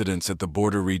mysterious incidents at the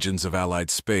border regions of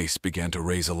Allied space began to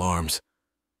raise alarms.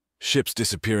 Ships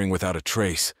disappearing without a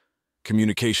trace,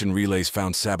 communication relays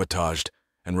found sabotaged,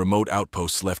 and remote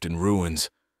outposts left in ruins.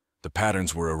 The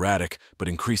patterns were erratic, but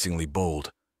increasingly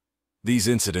bold. These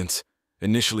incidents,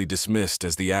 initially dismissed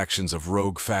as the actions of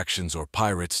rogue factions or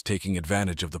pirates taking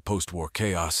advantage of the post-war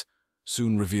chaos,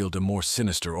 soon revealed a more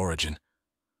sinister origin.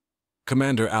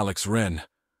 Commander Alex Wren,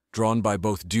 drawn by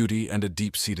both duty and a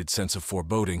deep-seated sense of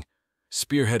foreboding,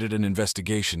 spearheaded an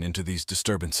investigation into these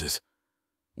disturbances.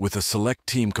 With a select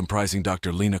team comprising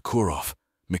Dr. Lena Kurov,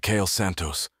 Mikhail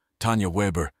Santos, Tanya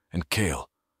Weber, and Kale,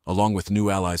 along with new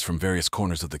allies from various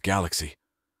corners of the galaxy,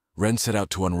 Wren set out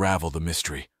to unravel the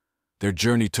mystery. Their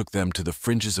journey took them to the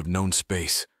fringes of known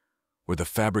space, where the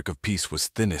fabric of peace was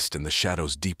thinnest and the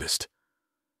shadows deepest.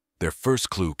 Their first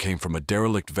clue came from a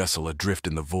derelict vessel adrift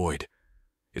in the void,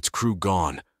 its crew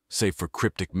gone, save for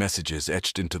cryptic messages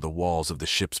etched into the walls of the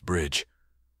ship's bridge.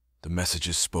 The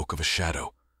messages spoke of a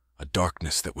shadow, a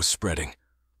darkness that was spreading,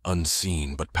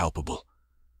 unseen but palpable.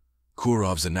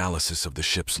 Kurov's analysis of the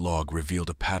ship's log revealed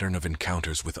a pattern of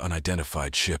encounters with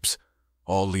unidentified ships,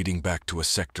 all leading back to a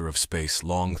sector of space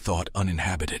long thought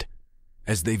uninhabited.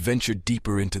 As they ventured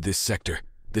deeper into this sector,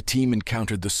 the team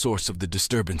encountered the source of the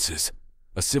disturbances,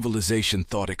 a civilization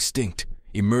thought extinct,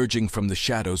 emerging from the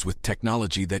shadows with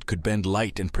technology that could bend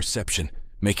light and perception,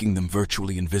 making them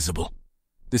virtually invisible.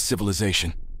 This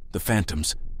civilization, the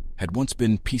Phantoms, had once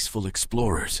been peaceful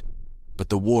explorers, but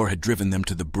the war had driven them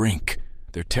to the brink,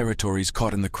 their territories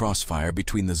caught in the crossfire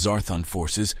between the Zarthon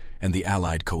forces and the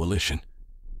Allied coalition.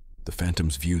 The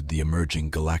Phantoms viewed the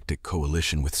emerging galactic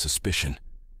coalition with suspicion,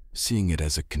 seeing it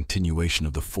as a continuation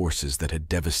of the forces that had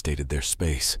devastated their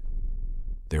space.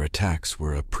 Their attacks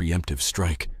were a preemptive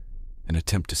strike, an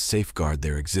attempt to safeguard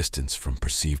their existence from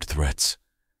perceived threats.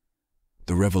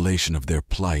 The revelation of their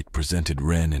plight presented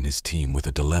Ren and his team with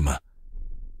a dilemma.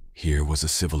 Here was a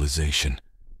civilization,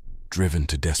 driven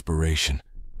to desperation,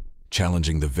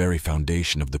 challenging the very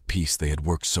foundation of the peace they had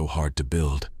worked so hard to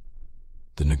build.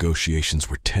 The negotiations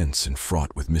were tense and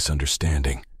fraught with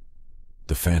misunderstanding.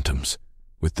 The Phantoms,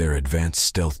 with their advanced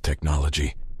stealth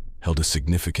technology, held a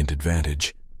significant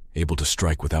advantage, able to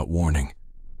strike without warning.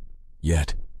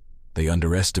 Yet, they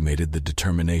underestimated the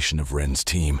determination of Ren's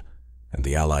team and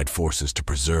the Allied forces to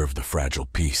preserve the fragile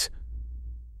peace.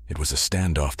 It was a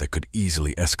standoff that could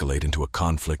easily escalate into a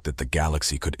conflict that the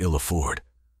galaxy could ill afford.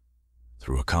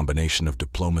 Through a combination of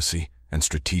diplomacy and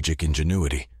strategic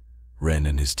ingenuity, Ren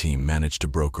and his team managed to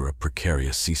broker a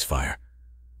precarious ceasefire.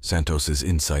 Santos's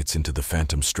insights into the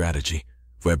Phantom strategy,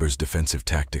 Weber's defensive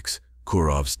tactics,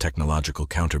 Kurov's technological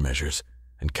countermeasures,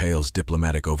 and Kale's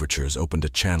diplomatic overtures opened a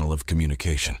channel of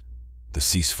communication. The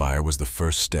ceasefire was the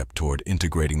first step toward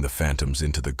integrating the Phantoms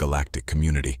into the galactic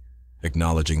community,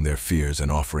 acknowledging their fears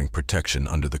and offering protection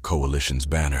under the Coalition's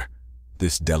banner.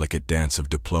 This delicate dance of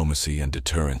diplomacy and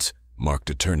deterrence marked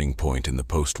a turning point in the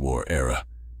post-war era.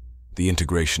 The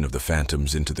integration of the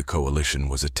Phantoms into the Coalition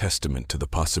was a testament to the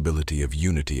possibility of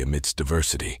unity amidst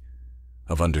diversity,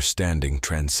 of understanding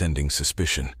transcending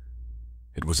suspicion.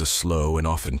 It was a slow and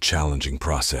often challenging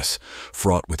process,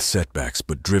 fraught with setbacks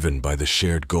but driven by the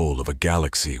shared goal of a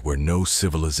galaxy where no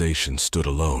civilization stood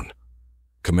alone.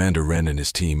 Commander Ren and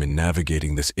his team, in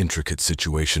navigating this intricate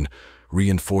situation,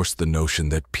 reinforced the notion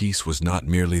that peace was not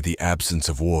merely the absence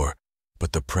of war,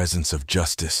 but the presence of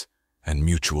justice and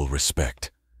mutual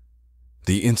respect.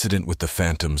 The incident with the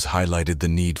Phantoms highlighted the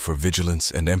need for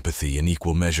vigilance and empathy in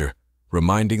equal measure,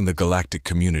 reminding the galactic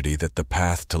community that the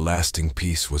path to lasting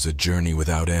peace was a journey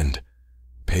without end,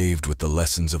 paved with the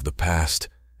lessons of the past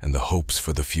and the hopes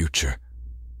for the future.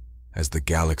 As the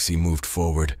galaxy moved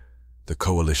forward, the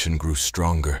Coalition grew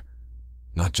stronger,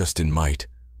 not just in might,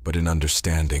 but in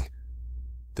understanding.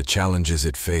 The challenges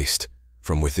it faced,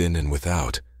 from within and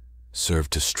without,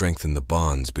 served to strengthen the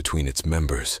bonds between its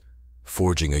members,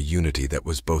 forging a unity that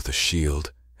was both a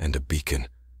shield and a beacon.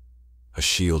 A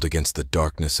shield against the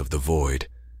darkness of the void,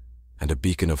 and a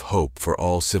beacon of hope for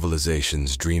all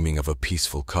civilizations dreaming of a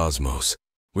peaceful cosmos.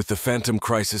 With the Phantom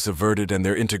crisis averted and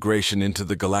their integration into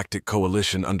the Galactic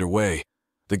Coalition underway,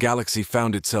 the galaxy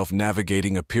found itself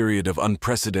navigating a period of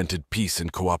unprecedented peace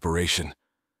and cooperation.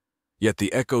 Yet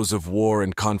the echoes of war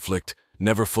and conflict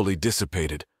never fully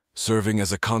dissipated, serving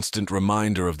as a constant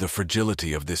reminder of the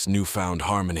fragility of this newfound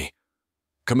harmony.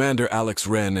 Commander Alex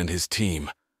Ren and his team,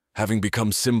 having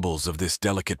become symbols of this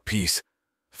delicate peace,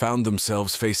 found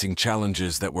themselves facing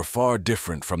challenges that were far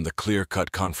different from the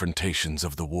clear-cut confrontations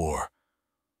of the war.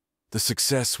 The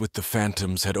success with the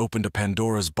Phantoms had opened a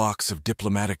Pandora's box of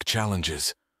diplomatic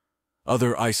challenges.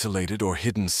 Other isolated or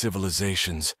hidden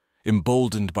civilizations,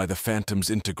 emboldened by the Phantoms'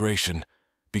 integration,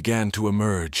 began to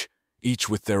emerge, each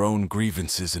with their own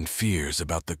grievances and fears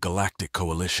about the Galactic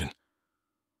Coalition.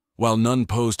 While none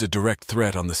posed a direct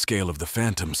threat on the scale of the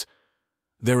Phantoms,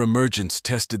 their emergence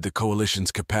tested the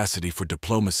Coalition's capacity for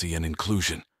diplomacy and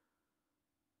inclusion.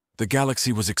 The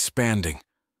galaxy was expanding,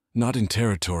 not in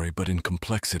territory but in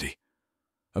complexity.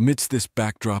 Amidst this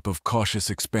backdrop of cautious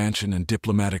expansion and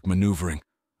diplomatic maneuvering,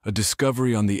 a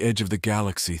discovery on the edge of the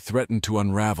galaxy threatened to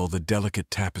unravel the delicate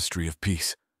tapestry of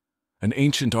peace. An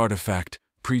ancient artifact,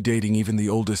 predating even the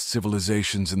oldest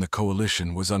civilizations in the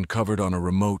Coalition, was uncovered on a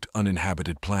remote,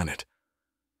 uninhabited planet.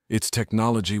 Its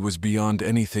technology was beyond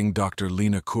anything Dr.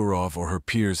 Lena Kurov or her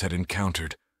peers had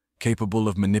encountered, capable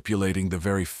of manipulating the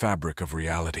very fabric of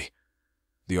reality.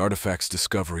 The artifact's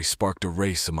discovery sparked a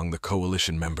race among the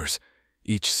Coalition members,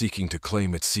 each seeking to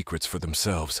claim its secrets for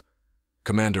themselves.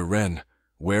 Commander Ren,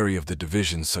 wary of the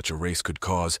divisions such a race could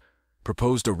cause,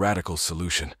 proposed a radical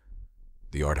solution.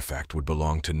 The artifact would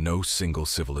belong to no single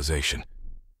civilization.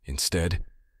 Instead,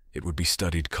 it would be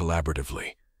studied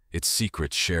collaboratively, its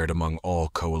secrets shared among all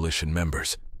Coalition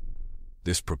members.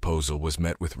 This proposal was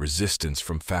met with resistance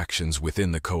from factions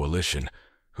within the Coalition,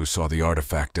 who saw the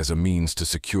artifact as a means to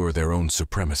secure their own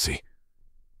supremacy.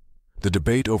 The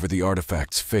debate over the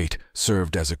artifact's fate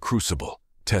served as a crucible,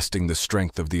 testing the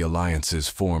strength of the alliances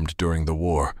formed during the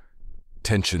war.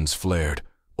 Tensions flared,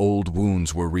 old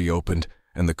wounds were reopened,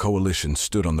 and the Coalition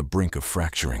stood on the brink of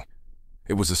fracturing.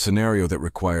 It was a scenario that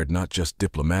required not just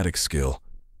diplomatic skill,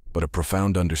 but a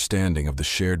profound understanding of the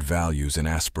shared values and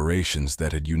aspirations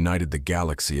that had united the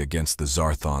galaxy against the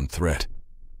Zarthon threat.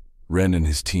 Ren and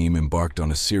his team embarked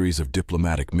on a series of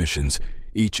diplomatic missions,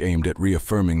 each aimed at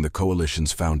reaffirming the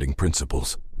Coalition's founding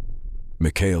principles.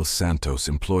 Mikhail Santos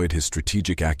employed his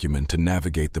strategic acumen to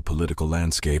navigate the political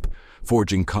landscape,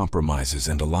 forging compromises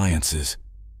and alliances.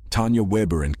 Tanya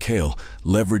Weber and Kale,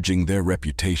 leveraging their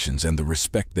reputations and the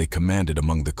respect they commanded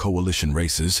among the coalition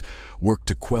races, worked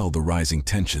to quell the rising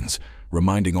tensions,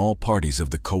 reminding all parties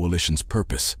of the coalition's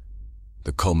purpose.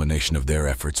 The culmination of their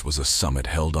efforts was a summit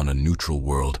held on a neutral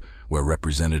world where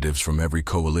representatives from every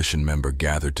coalition member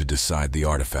gathered to decide the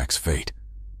artifact's fate.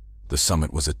 The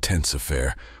summit was a tense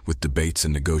affair, with debates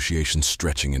and negotiations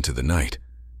stretching into the night.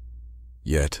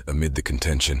 Yet, amid the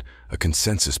contention, a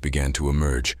consensus began to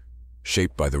emerge,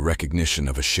 shaped by the recognition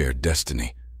of a shared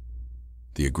destiny.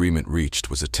 The agreement reached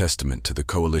was a testament to the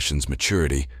coalition's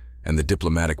maturity and the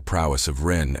diplomatic prowess of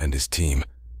Wren and his team.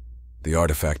 The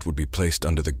artifact would be placed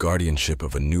under the guardianship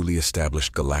of a newly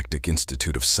established Galactic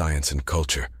Institute of Science and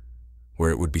Culture,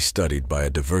 where it would be studied by a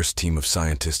diverse team of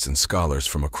scientists and scholars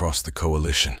from across the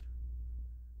coalition.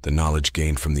 The knowledge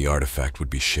gained from the artifact would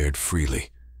be shared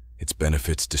freely, its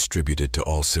benefits distributed to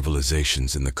all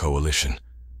civilizations in the coalition.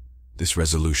 This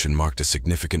resolution marked a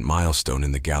significant milestone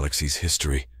in the galaxy's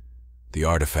history. The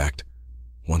artifact,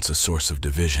 once a source of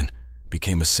division,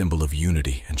 became a symbol of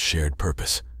unity and shared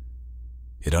purpose.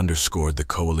 It underscored the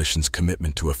coalition's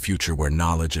commitment to a future where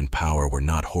knowledge and power were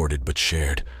not hoarded but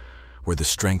shared, where the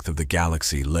strength of the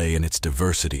galaxy lay in its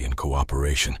diversity and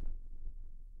cooperation.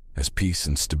 As peace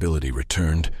and stability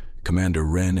returned, Commander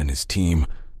Wren and his team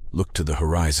looked to the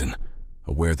horizon,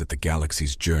 aware that the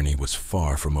galaxy's journey was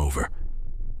far from over.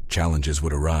 Challenges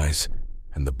would arise,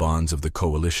 and the bonds of the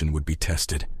coalition would be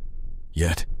tested.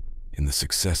 Yet, in the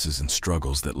successes and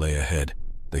struggles that lay ahead,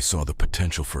 they saw the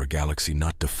potential for a galaxy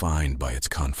not defined by its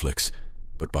conflicts,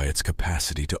 but by its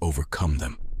capacity to overcome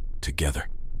them together.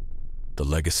 The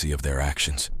legacy of their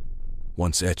actions,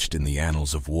 once etched in the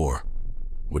annals of war,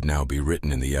 would now be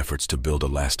written in the efforts to build a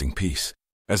lasting peace.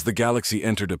 As the galaxy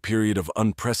entered a period of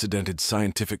unprecedented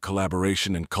scientific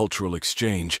collaboration and cultural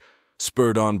exchange,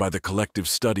 spurred on by the collective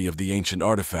study of the ancient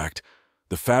artifact,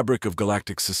 the fabric of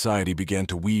galactic society began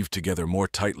to weave together more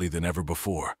tightly than ever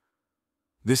before.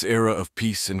 This era of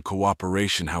peace and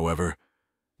cooperation, however,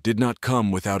 did not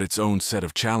come without its own set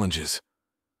of challenges.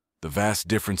 The vast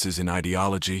differences in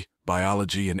ideology,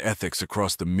 biology, and ethics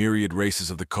across the myriad races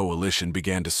of the coalition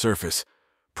began to surface,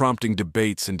 prompting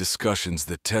debates and discussions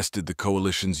that tested the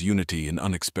coalition's unity in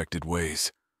unexpected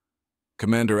ways.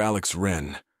 Commander Alex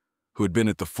Wren, who had been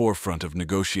at the forefront of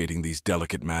negotiating these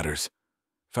delicate matters,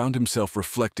 found himself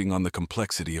reflecting on the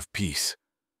complexity of peace.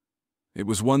 It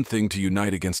was one thing to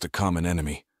unite against a common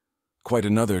enemy, quite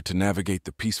another to navigate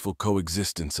the peaceful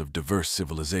coexistence of diverse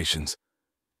civilizations,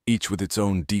 each with its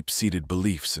own deep-seated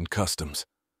beliefs and customs.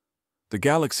 The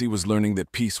galaxy was learning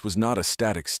that peace was not a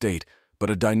static state, but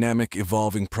a dynamic,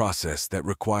 evolving process that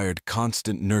required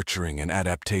constant nurturing and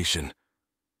adaptation.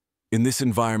 In this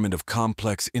environment of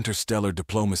complex interstellar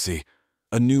diplomacy,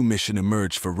 a new mission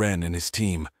emerged for Wren and his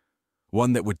team,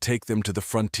 one that would take them to the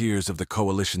frontiers of the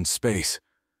coalition's space,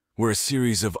 where a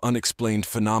series of unexplained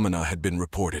phenomena had been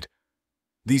reported.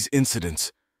 These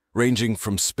incidents, ranging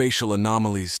from spatial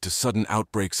anomalies to sudden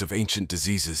outbreaks of ancient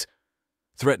diseases,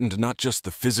 threatened not just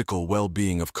the physical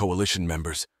well-being of coalition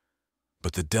members,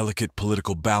 but the delicate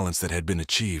political balance that had been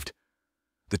achieved.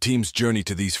 The team's journey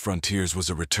to these frontiers was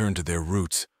a return to their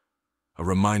roots, a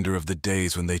reminder of the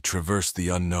days when they traversed the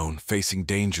unknown, facing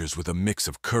dangers with a mix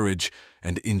of courage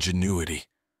and ingenuity.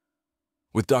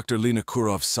 With Dr. Lena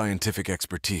Kurov's scientific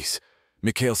expertise,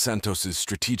 Mikhail Santos's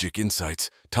strategic insights,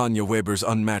 Tanya Weber's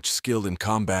unmatched skill in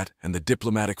combat, and the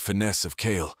diplomatic finesse of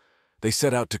Kale, they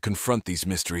set out to confront these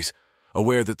mysteries,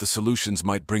 aware that the solutions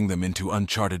might bring them into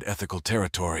uncharted ethical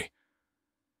territory.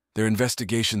 Their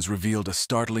investigations revealed a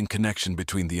startling connection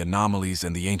between the anomalies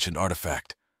and the ancient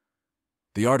artifact.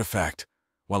 The artifact,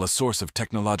 while a source of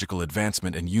technological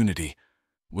advancement and unity,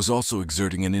 was also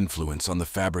exerting an influence on the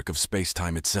fabric of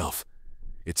space-time itself,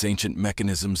 its ancient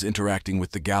mechanisms interacting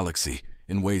with the galaxy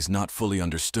in ways not fully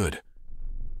understood.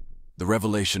 The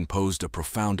revelation posed a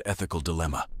profound ethical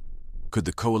dilemma. Could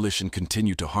the coalition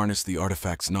continue to harness the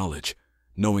artifact's knowledge,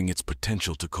 knowing its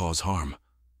potential to cause harm?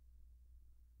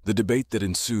 The debate that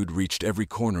ensued reached every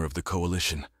corner of the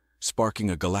coalition, sparking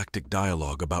a galactic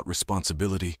dialogue about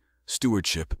responsibility,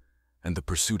 stewardship, and the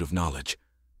pursuit of knowledge.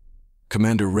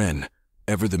 Commander Wren,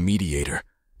 ever the mediator,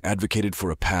 advocated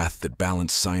for a path that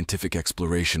balanced scientific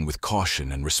exploration with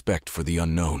caution and respect for the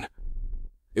unknown.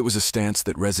 It was a stance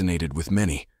that resonated with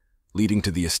many, leading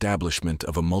to the establishment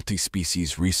of a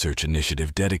multi-species research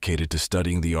initiative dedicated to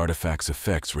studying the artifact's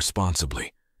effects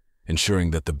responsibly,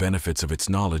 ensuring that the benefits of its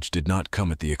knowledge did not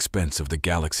come at the expense of the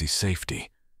galaxy's safety.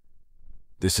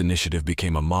 This initiative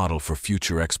became a model for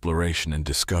future exploration and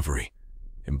discovery,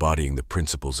 embodying the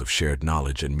principles of shared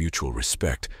knowledge and mutual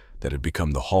respect that had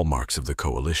become the hallmarks of the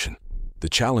coalition. The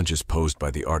challenges posed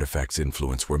by the artifact's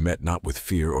influence were met not with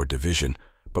fear or division,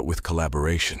 but with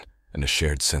collaboration and a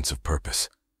shared sense of purpose.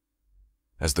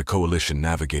 As the Coalition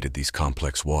navigated these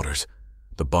complex waters,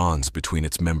 the bonds between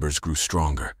its members grew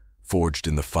stronger, forged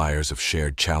in the fires of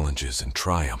shared challenges and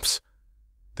triumphs.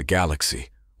 The galaxy,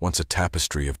 once a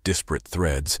tapestry of disparate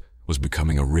threads, was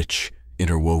becoming a rich,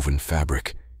 interwoven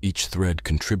fabric, each thread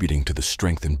contributing to the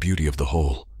strength and beauty of the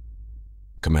whole.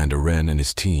 Commander Wren and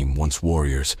his team, once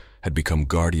warriors, had become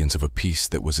guardians of a peace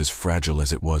that was as fragile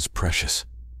as it was precious.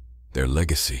 Their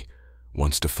legacy,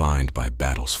 once defined by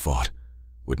battles fought,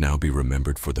 would now be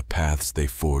remembered for the paths they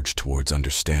forged towards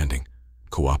understanding,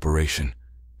 cooperation,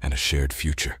 and a shared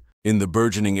future. In the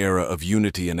burgeoning era of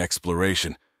unity and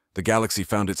exploration, the galaxy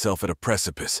found itself at a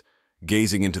precipice,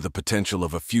 gazing into the potential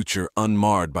of a future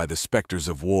unmarred by the specters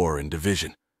of war and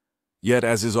division. Yet,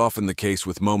 as is often the case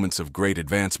with moments of great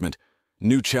advancement,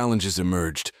 new challenges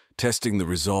emerged, testing the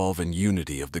resolve and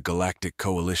unity of the Galactic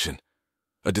Coalition.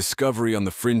 A discovery on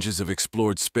the fringes of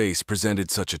explored space presented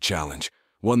such a challenge,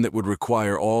 one that would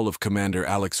require all of Commander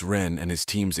Alex Wren and his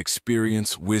team's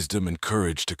experience, wisdom, and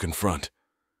courage to confront.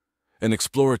 An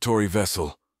exploratory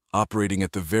vessel, operating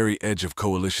at the very edge of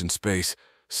Coalition space,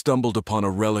 stumbled upon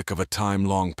a relic of a time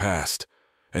long past,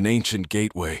 an ancient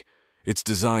gateway, its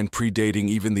design predating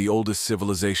even the oldest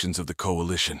civilizations of the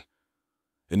Coalition.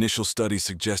 Initial studies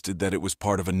suggested that it was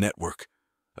part of a network,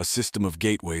 a system of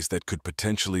gateways that could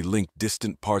potentially link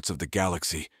distant parts of the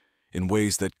galaxy in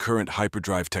ways that current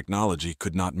hyperdrive technology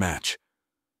could not match.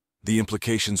 The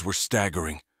implications were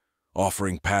staggering,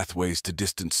 offering pathways to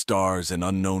distant stars and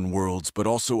unknown worlds, but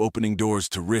also opening doors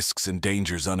to risks and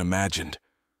dangers unimagined.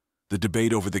 The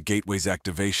debate over the gateway's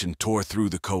activation tore through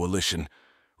the Coalition,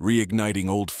 reigniting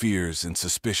old fears and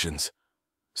suspicions.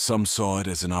 Some saw it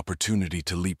as an opportunity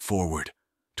to leap forward,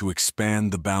 to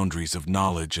expand the boundaries of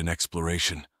knowledge and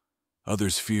exploration.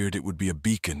 Others feared it would be a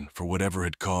beacon for whatever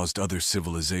had caused other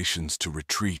civilizations to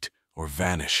retreat or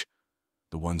vanish,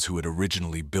 the ones who had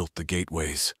originally built the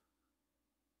gateways.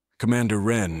 Commander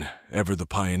Wren, ever the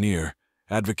pioneer,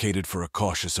 advocated for a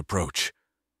cautious approach.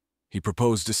 He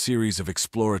proposed a series of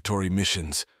exploratory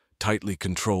missions, tightly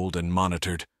controlled and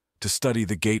monitored, to study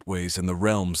the gateways and the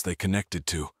realms they connected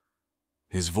to.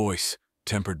 His voice,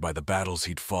 tempered by the battles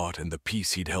he'd fought and the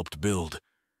peace he'd helped build,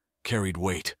 carried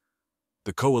weight.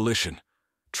 The Coalition,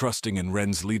 trusting in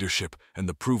Wren's leadership and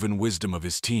the proven wisdom of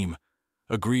his team,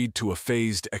 agreed to a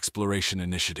phased exploration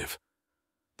initiative.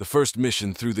 The first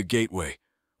mission through the gateway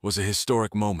was a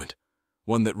historic moment,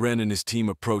 one that Wren and his team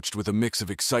approached with a mix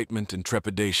of excitement and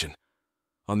trepidation.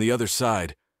 On the other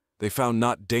side, they found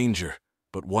not danger,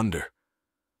 but wonder,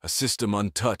 a system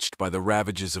untouched by the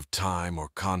ravages of time or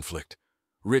conflict,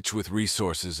 rich with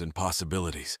resources and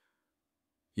possibilities.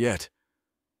 Yet,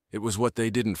 it was what they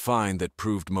didn't find that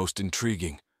proved most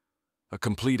intriguing, a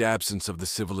complete absence of the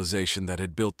civilization that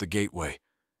had built the gateway,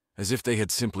 as if they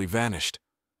had simply vanished.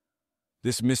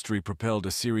 This mystery propelled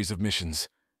a series of missions,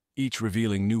 each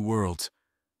revealing new worlds,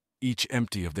 each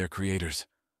empty of their creators.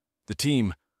 The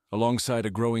team, alongside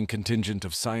a growing contingent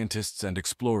of scientists and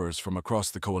explorers from across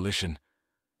the Coalition,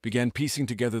 began piecing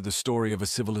together the story of a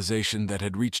civilization that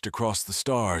had reached across the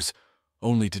stars,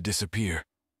 only to disappear.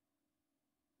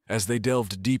 As they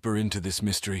delved deeper into this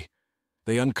mystery,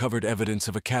 they uncovered evidence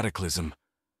of a cataclysm,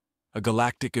 a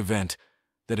galactic event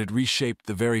that had reshaped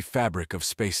the very fabric of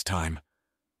space-time.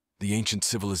 The ancient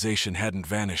civilization hadn't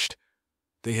vanished.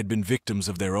 They had been victims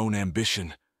of their own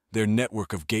ambition, their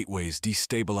network of gateways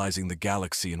destabilizing the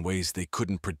galaxy in ways they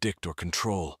couldn't predict or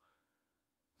control.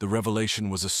 The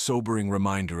revelation was a sobering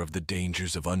reminder of the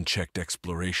dangers of unchecked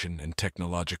exploration and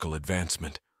technological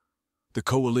advancement. The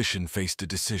Coalition faced a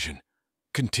decision: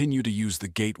 continue to use the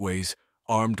gateways,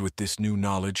 armed with this new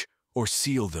knowledge, or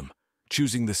seal them,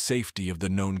 choosing the safety of the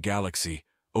known galaxy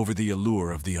over the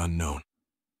allure of the unknown.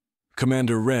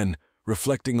 Commander Wren,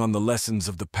 reflecting on the lessons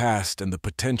of the past and the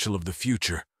potential of the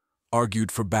future,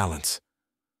 argued for balance.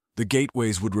 The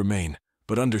gateways would remain,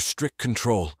 but under strict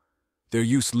control, their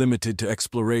use limited to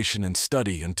exploration and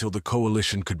study until the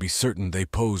Coalition could be certain they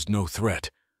posed no threat.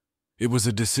 It was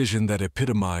a decision that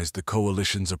epitomized the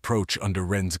Coalition's approach under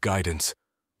Wren's guidance,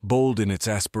 bold in its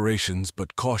aspirations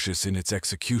but cautious in its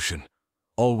execution,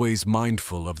 always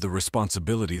mindful of the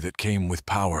responsibility that came with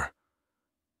power.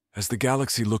 As the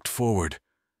galaxy looked forward,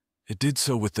 it did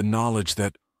so with the knowledge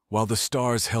that, while the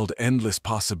stars held endless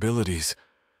possibilities,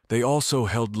 they also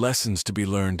held lessons to be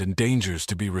learned and dangers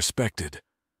to be respected.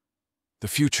 The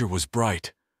future was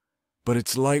bright, but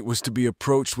its light was to be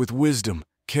approached with wisdom,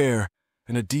 care,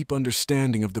 and a deep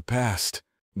understanding of the past.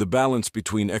 The balance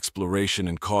between exploration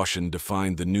and caution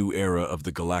defined the new era of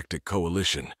the Galactic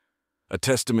Coalition, a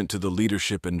testament to the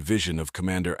leadership and vision of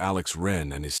Commander Alex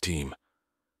Wren and his team.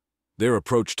 Their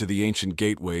approach to the ancient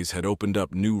gateways had opened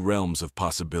up new realms of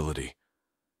possibility,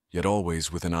 yet always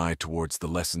with an eye towards the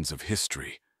lessons of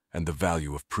history and the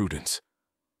value of prudence.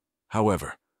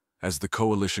 However, as the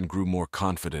Coalition grew more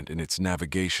confident in its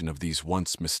navigation of these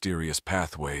once mysterious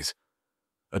pathways,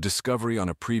 a discovery on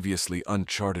a previously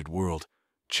uncharted world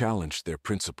challenged their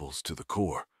principles to the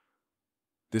core.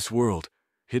 This world,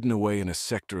 hidden away in a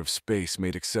sector of space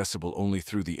made accessible only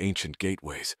through the ancient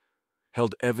gateways,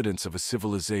 held evidence of a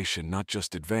civilization not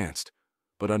just advanced,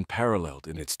 but unparalleled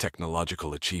in its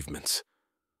technological achievements.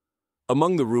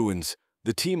 Among the ruins,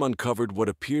 the team uncovered what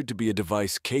appeared to be a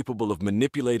device capable of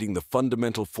manipulating the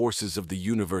fundamental forces of the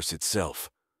universe itself.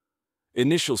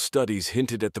 Initial studies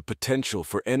hinted at the potential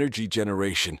for energy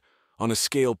generation on a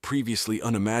scale previously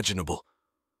unimaginable,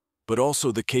 but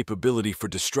also the capability for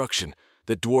destruction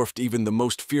that dwarfed even the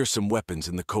most fearsome weapons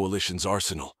in the Coalition's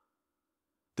arsenal.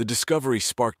 The discovery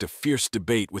sparked a fierce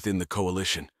debate within the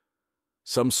Coalition.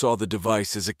 Some saw the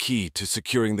device as a key to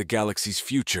securing the galaxy's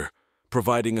future,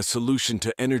 providing a solution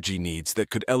to energy needs that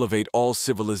could elevate all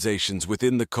civilizations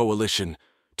within the Coalition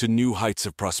to new heights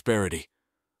of prosperity.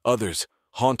 Others,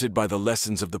 haunted by the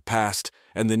lessons of the past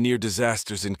and the near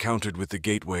disasters encountered with the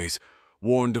gateways,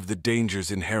 warned of the dangers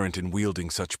inherent in wielding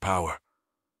such power.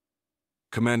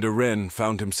 Commander Wren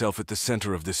found himself at the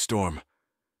center of this storm,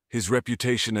 his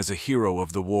reputation as a hero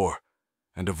of the war,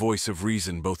 and a voice of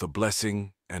reason both a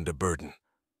blessing and a burden.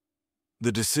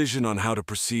 The decision on how to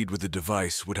proceed with the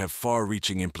device would have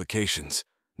far-reaching implications,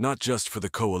 not just for the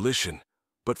Coalition,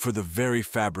 but for the very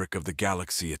fabric of the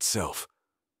galaxy itself.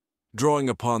 Drawing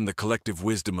upon the collective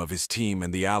wisdom of his team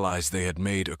and the allies they had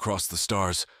made across the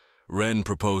stars, Wren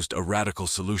proposed a radical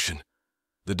solution.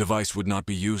 The device would not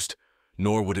be used,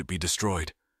 nor would it be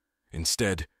destroyed.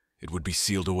 Instead, it would be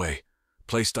sealed away,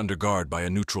 placed under guard by a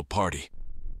neutral party,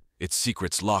 its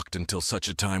secrets locked until such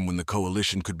a time when the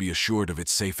Coalition could be assured of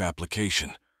its safe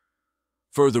application.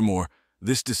 Furthermore,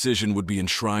 this decision would be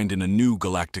enshrined in a new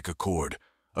galactic accord,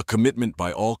 a commitment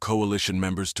by all Coalition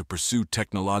members to pursue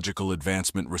technological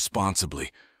advancement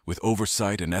responsibly, with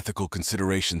oversight and ethical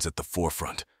considerations at the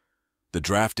forefront. The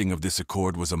drafting of this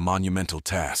accord was a monumental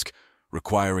task,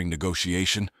 requiring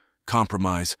negotiation,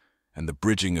 compromise, and the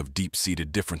bridging of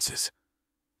deep-seated differences.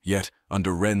 Yet,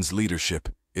 under Wren's leadership,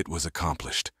 it was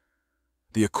accomplished.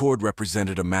 The accord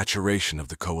represented a maturation of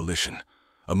the Coalition,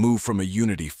 a move from a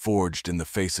unity forged in the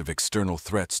face of external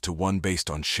threats to one based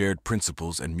on shared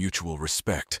principles and mutual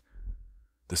respect.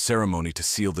 The ceremony to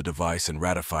seal the device and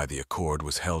ratify the accord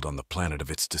was held on the planet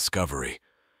of its discovery,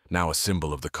 now a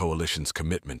symbol of the Coalition's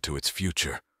commitment to its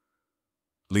future.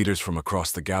 Leaders from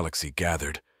across the galaxy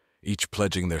gathered, each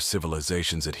pledging their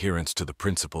civilization's adherence to the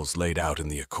principles laid out in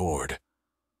the accord.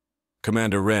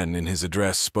 Commander Wren, in his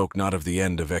address, spoke not of the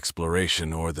end of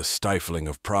exploration or the stifling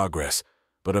of progress,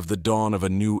 but of the dawn of a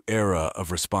new era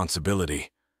of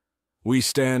responsibility. "We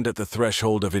stand at the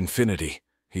threshold of infinity,"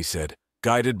 he said,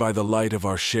 "guided by the light of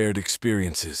our shared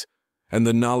experiences, and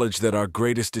the knowledge that our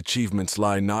greatest achievements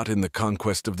lie not in the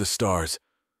conquest of the stars,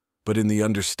 but in the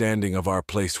understanding of our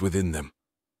place within them."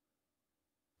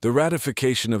 The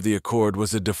ratification of the accord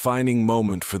was a defining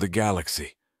moment for the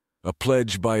galaxy, a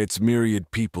pledge by its myriad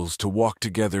peoples to walk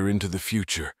together into the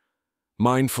future,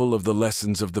 mindful of the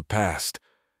lessons of the past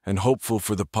and hopeful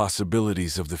for the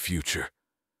possibilities of the future.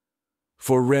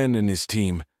 For Wren and his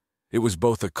team, it was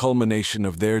both a culmination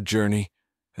of their journey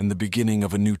and the beginning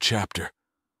of a new chapter,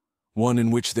 one in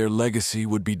which their legacy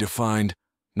would be defined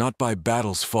not by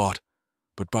battles fought,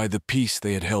 but by the peace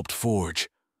they had helped forge,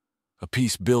 a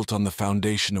peace built on the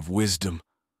foundation of wisdom,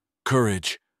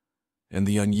 courage, and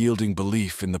the unyielding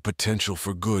belief in the potential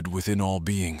for good within all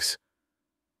beings.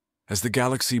 As the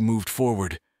galaxy moved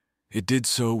forward, it did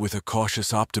so with a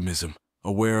cautious optimism,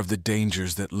 aware of the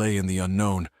dangers that lay in the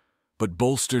unknown, but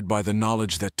bolstered by the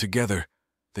knowledge that together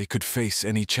they could face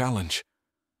any challenge.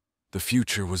 The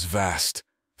future was vast,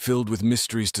 filled with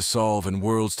mysteries to solve and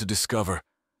worlds to discover,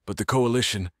 but the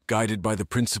Coalition, guided by the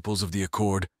principles of the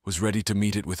Accord, was ready to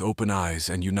meet it with open eyes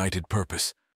and united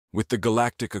purpose. With the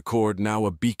Galactic Accord now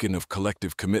a beacon of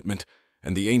collective commitment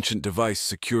and the ancient device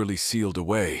securely sealed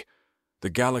away, the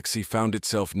galaxy found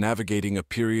itself navigating a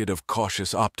period of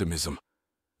cautious optimism.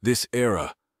 This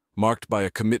era, marked by a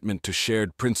commitment to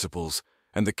shared principles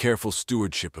and the careful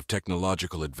stewardship of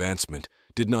technological advancement,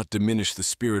 did not diminish the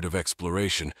spirit of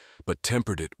exploration, but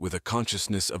tempered it with a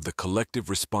consciousness of the collective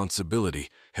responsibility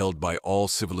held by all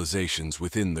civilizations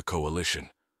within the Coalition.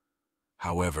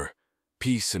 However,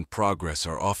 peace and progress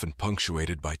are often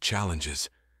punctuated by challenges,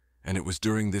 and it was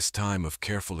during this time of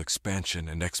careful expansion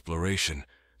and exploration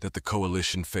that the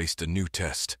Coalition faced a new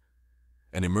test.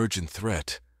 An emergent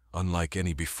threat, unlike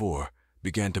any before,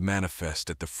 began to manifest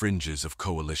at the fringes of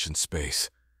Coalition space.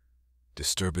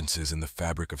 Disturbances in the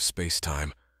fabric of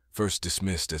space-time, first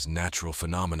dismissed as natural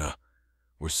phenomena,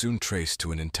 were soon traced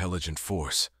to an intelligent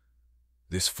force.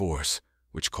 This force,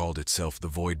 which called itself the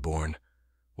Voidborn,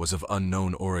 was of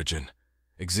unknown origin,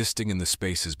 existing in the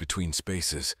spaces between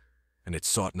spaces, and it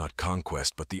sought not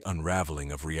conquest but the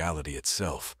unraveling of reality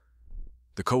itself.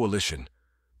 The Coalition,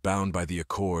 bound by the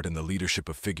Accord and the leadership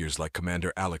of figures like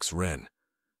Commander Alex Wren,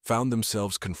 found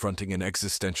themselves confronting an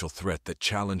existential threat that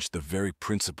challenged the very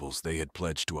principles they had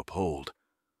pledged to uphold.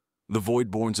 The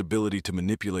Voidborn's ability to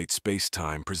manipulate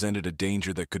space-time presented a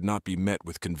danger that could not be met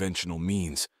with conventional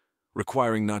means,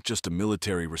 requiring not just a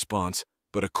military response,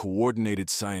 but a coordinated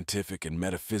scientific and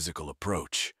metaphysical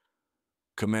approach.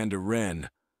 Commander Wren,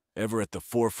 ever at the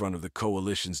forefront of the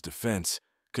Coalition's defense,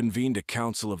 convened a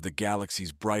council of the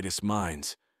galaxy's brightest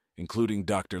minds, including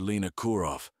Dr. Lena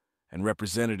Kurov, and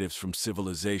representatives from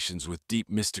civilizations with deep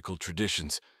mystical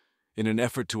traditions, in an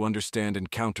effort to understand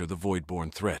and counter the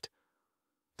Voidborn threat.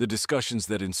 The discussions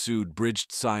that ensued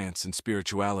bridged science and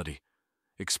spirituality,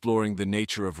 exploring the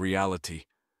nature of reality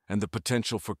and the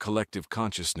potential for collective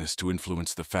consciousness to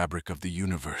influence the fabric of the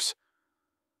universe.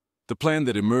 The plan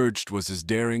that emerged was as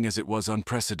daring as it was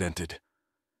unprecedented.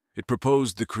 It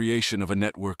proposed the creation of a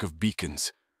network of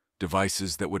beacons,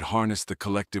 devices that would harness the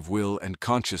collective will and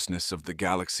consciousness of the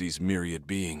galaxy's myriad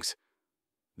beings.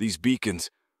 These beacons,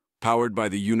 powered by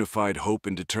the unified hope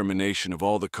and determination of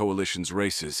all the Coalition's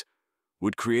races,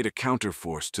 would create a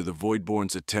counterforce to the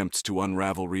Voidborn's attempts to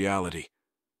unravel reality.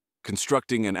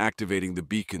 Constructing and activating the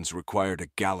beacons required a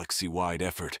galaxy-wide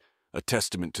effort, a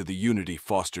testament to the unity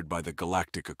fostered by the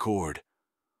Galactic Accord.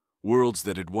 Worlds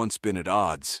that had once been at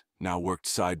odds now worked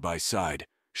side by side,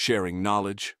 sharing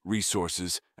knowledge,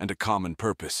 resources, and a common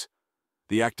purpose.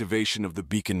 The activation of the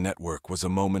beacon network was a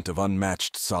moment of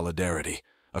unmatched solidarity,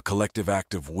 a collective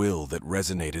act of will that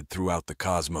resonated throughout the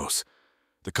cosmos.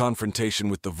 The confrontation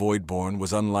with the Voidborn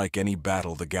was unlike any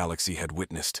battle the galaxy had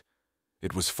witnessed.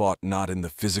 It was fought not in the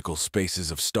physical spaces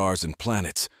of stars and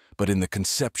planets, but in the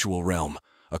conceptual realm,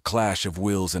 a clash of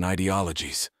wills and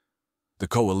ideologies. The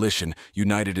Coalition,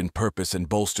 united in purpose and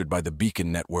bolstered by the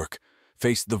beacon network,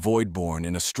 faced the Voidborn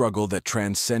in a struggle that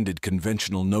transcended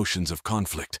conventional notions of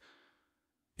conflict.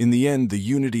 In the end, the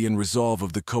unity and resolve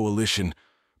of the Coalition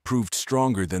proved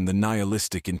stronger than the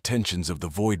nihilistic intentions of the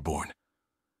Voidborn.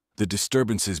 The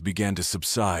disturbances began to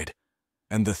subside,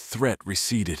 and the threat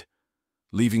receded,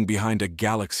 leaving behind a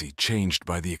galaxy changed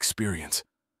by the experience.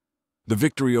 The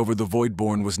victory over the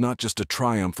Voidborn was not just a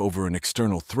triumph over an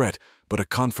external threat, but a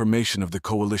confirmation of the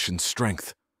Coalition's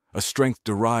strength, a strength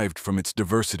derived from its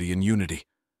diversity and unity.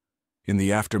 In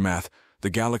the aftermath, the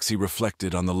galaxy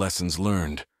reflected on the lessons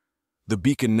learned. The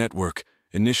beacon network,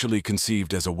 initially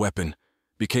conceived as a weapon,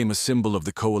 became a symbol of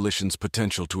the Coalition's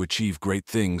potential to achieve great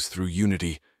things through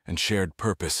unity and shared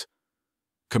purpose.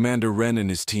 Commander Wren and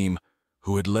his team,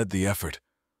 who had led the effort,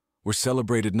 were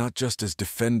celebrated not just as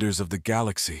defenders of the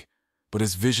galaxy, but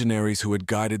as visionaries who had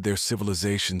guided their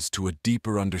civilizations to a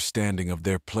deeper understanding of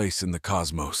their place in the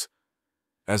cosmos.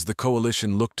 As the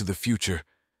Coalition looked to the future,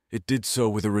 it did so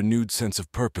with a renewed sense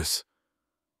of purpose.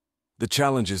 The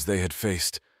challenges they had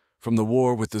faced, from the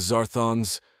war with the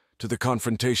Zarthons to the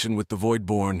confrontation with the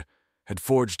Voidborn, had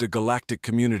forged a galactic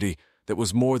community that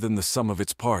was more than the sum of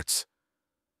its parts.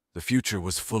 The future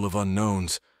was full of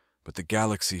unknowns, but the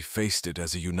galaxy faced it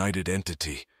as a united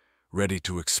entity, ready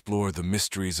to explore the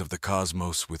mysteries of the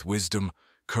cosmos with wisdom,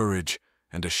 courage,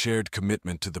 and a shared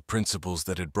commitment to the principles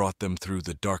that had brought them through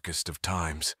the darkest of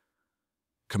times.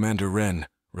 Commander Wren,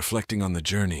 reflecting on the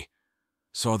journey,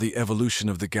 saw the evolution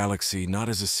of the galaxy not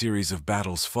as a series of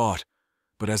battles fought,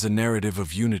 but as a narrative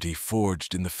of unity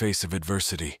forged in the face of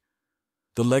adversity.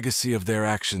 The legacy of their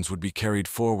actions would be carried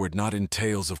forward not in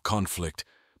tales of conflict,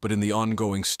 but in the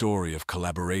ongoing story of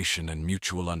collaboration and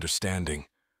mutual understanding.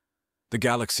 The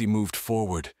galaxy moved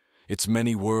forward, its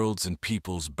many worlds and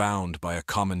peoples bound by a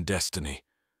common destiny,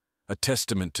 a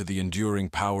testament to the enduring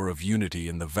power of unity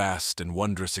in the vast and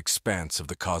wondrous expanse of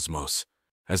the cosmos.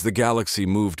 As the galaxy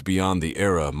moved beyond the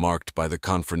era marked by the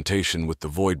confrontation with the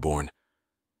Voidborn,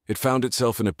 it found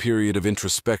itself in a period of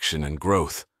introspection and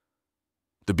growth.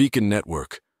 The beacon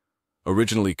network,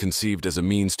 originally conceived as a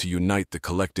means to unite the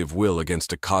collective will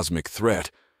against a cosmic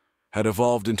threat, had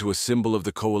evolved into a symbol of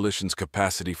the Coalition's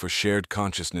capacity for shared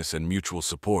consciousness and mutual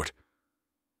support.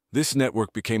 This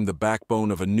network became the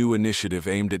backbone of a new initiative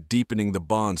aimed at deepening the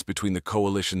bonds between the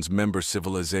Coalition's member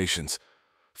civilizations,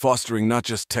 fostering not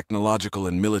just technological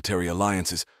and military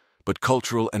alliances, but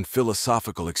cultural and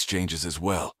philosophical exchanges as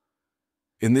well.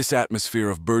 In this atmosphere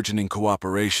of burgeoning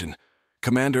cooperation,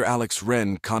 Commander Alex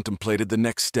Wren contemplated the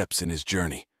next steps in his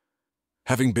journey.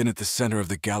 Having been at the center of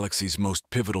the galaxy's most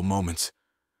pivotal moments,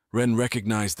 Wren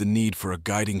recognized the need for a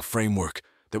guiding framework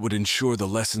that would ensure the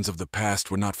lessons of the past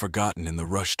were not forgotten in the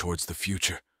rush towards the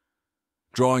future.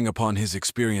 Drawing upon his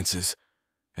experiences,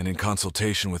 and in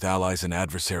consultation with allies and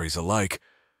adversaries alike,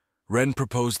 Wren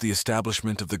proposed the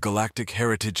establishment of the Galactic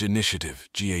Heritage Initiative,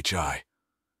 GHI.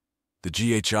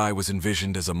 The GHI was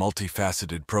envisioned as a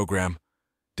multifaceted program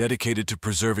dedicated to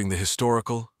preserving the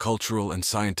historical, cultural, and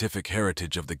scientific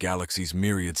heritage of the galaxy's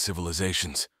myriad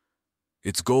civilizations.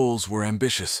 Its goals were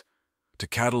ambitious: to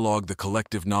catalog the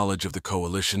collective knowledge of the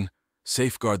Coalition,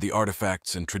 safeguard the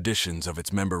artifacts and traditions of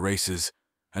its member races,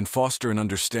 and foster an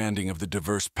understanding of the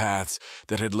diverse paths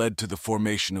that had led to the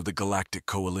formation of the Galactic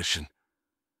Coalition.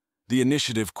 The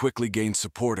initiative quickly gained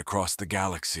support across the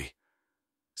galaxy.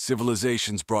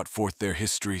 Civilizations brought forth their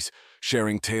histories,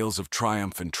 sharing tales of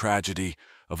triumph and tragedy,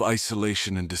 of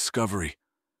isolation and discovery.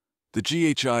 The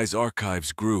GHI's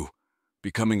archives grew,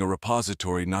 becoming a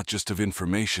repository not just of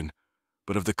information,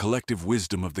 but of the collective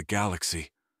wisdom of the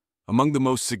galaxy. Among the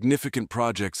most significant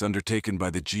projects undertaken by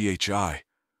the GHI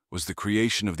was the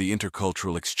creation of the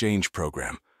Intercultural Exchange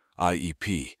Program,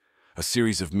 IEP, a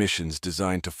series of missions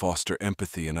designed to foster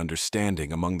empathy and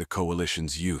understanding among the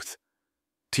Coalition's youth.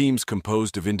 Teams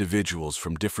composed of individuals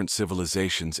from different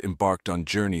civilizations embarked on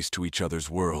journeys to each other's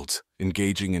worlds,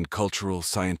 engaging in cultural,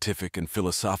 scientific, and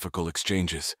philosophical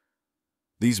exchanges.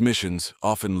 These missions,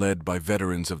 often led by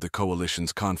veterans of the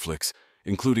Coalition's conflicts,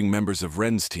 including members of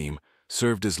Wren's team,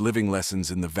 served as living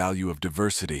lessons in the value of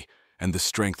diversity and the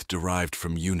strength derived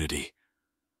from unity.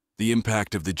 The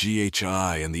impact of the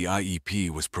GHI and the IEP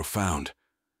was profound.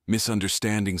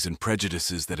 Misunderstandings and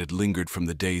prejudices that had lingered from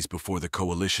the days before the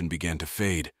Coalition began to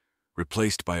fade,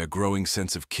 replaced by a growing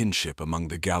sense of kinship among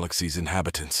the galaxy's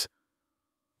inhabitants.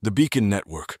 The Beacon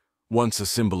Network, once a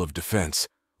symbol of defense,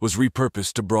 was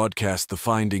repurposed to broadcast the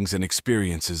findings and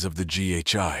experiences of the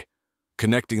GHI,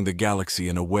 connecting the galaxy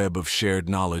in a web of shared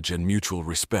knowledge and mutual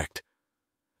respect.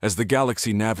 As the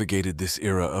galaxy navigated this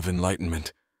era of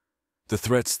enlightenment, the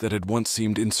threats that had once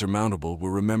seemed insurmountable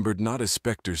were remembered not as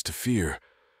specters to fear,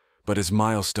 but as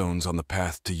milestones on the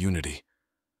path to unity.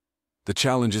 The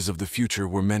challenges of the future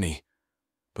were many,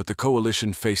 but the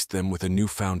Coalition faced them with a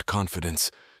newfound confidence,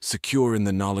 secure in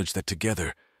the knowledge that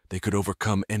together they could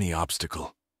overcome any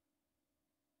obstacle.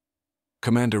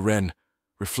 Commander Wren,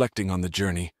 reflecting on the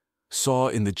journey, saw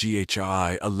in the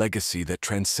GHI a legacy that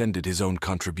transcended his own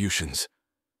contributions.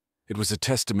 It was a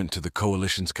testament to the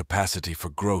Coalition's capacity for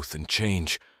growth and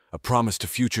change, a promise to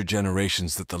future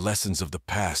generations that the lessons of the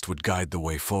past would guide the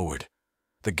way forward.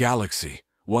 The galaxy,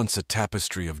 once a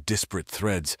tapestry of disparate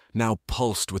threads, now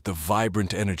pulsed with the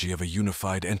vibrant energy of a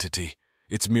unified entity,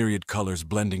 its myriad colors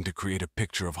blending to create a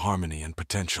picture of harmony and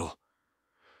potential.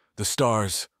 The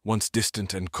stars, once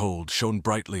distant and cold, shone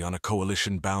brightly on a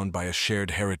Coalition bound by a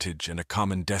shared heritage and a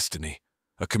common destiny,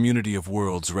 a community of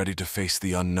worlds ready to face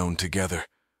the unknown together,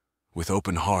 with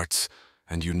open hearts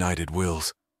and united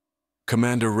wills.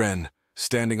 Commander Wren,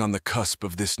 standing on the cusp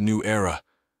of this new era,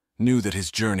 knew that his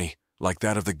journey, like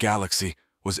that of the galaxy,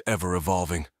 was ever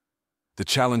evolving. The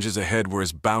challenges ahead were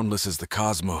as boundless as the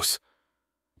cosmos,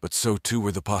 but so too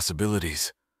were the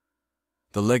possibilities.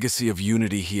 The legacy of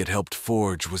unity he had helped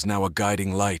forge was now a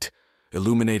guiding light,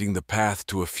 illuminating the path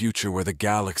to a future where the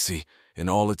galaxy, in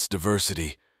all its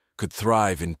diversity, could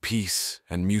thrive in peace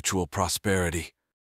and mutual prosperity.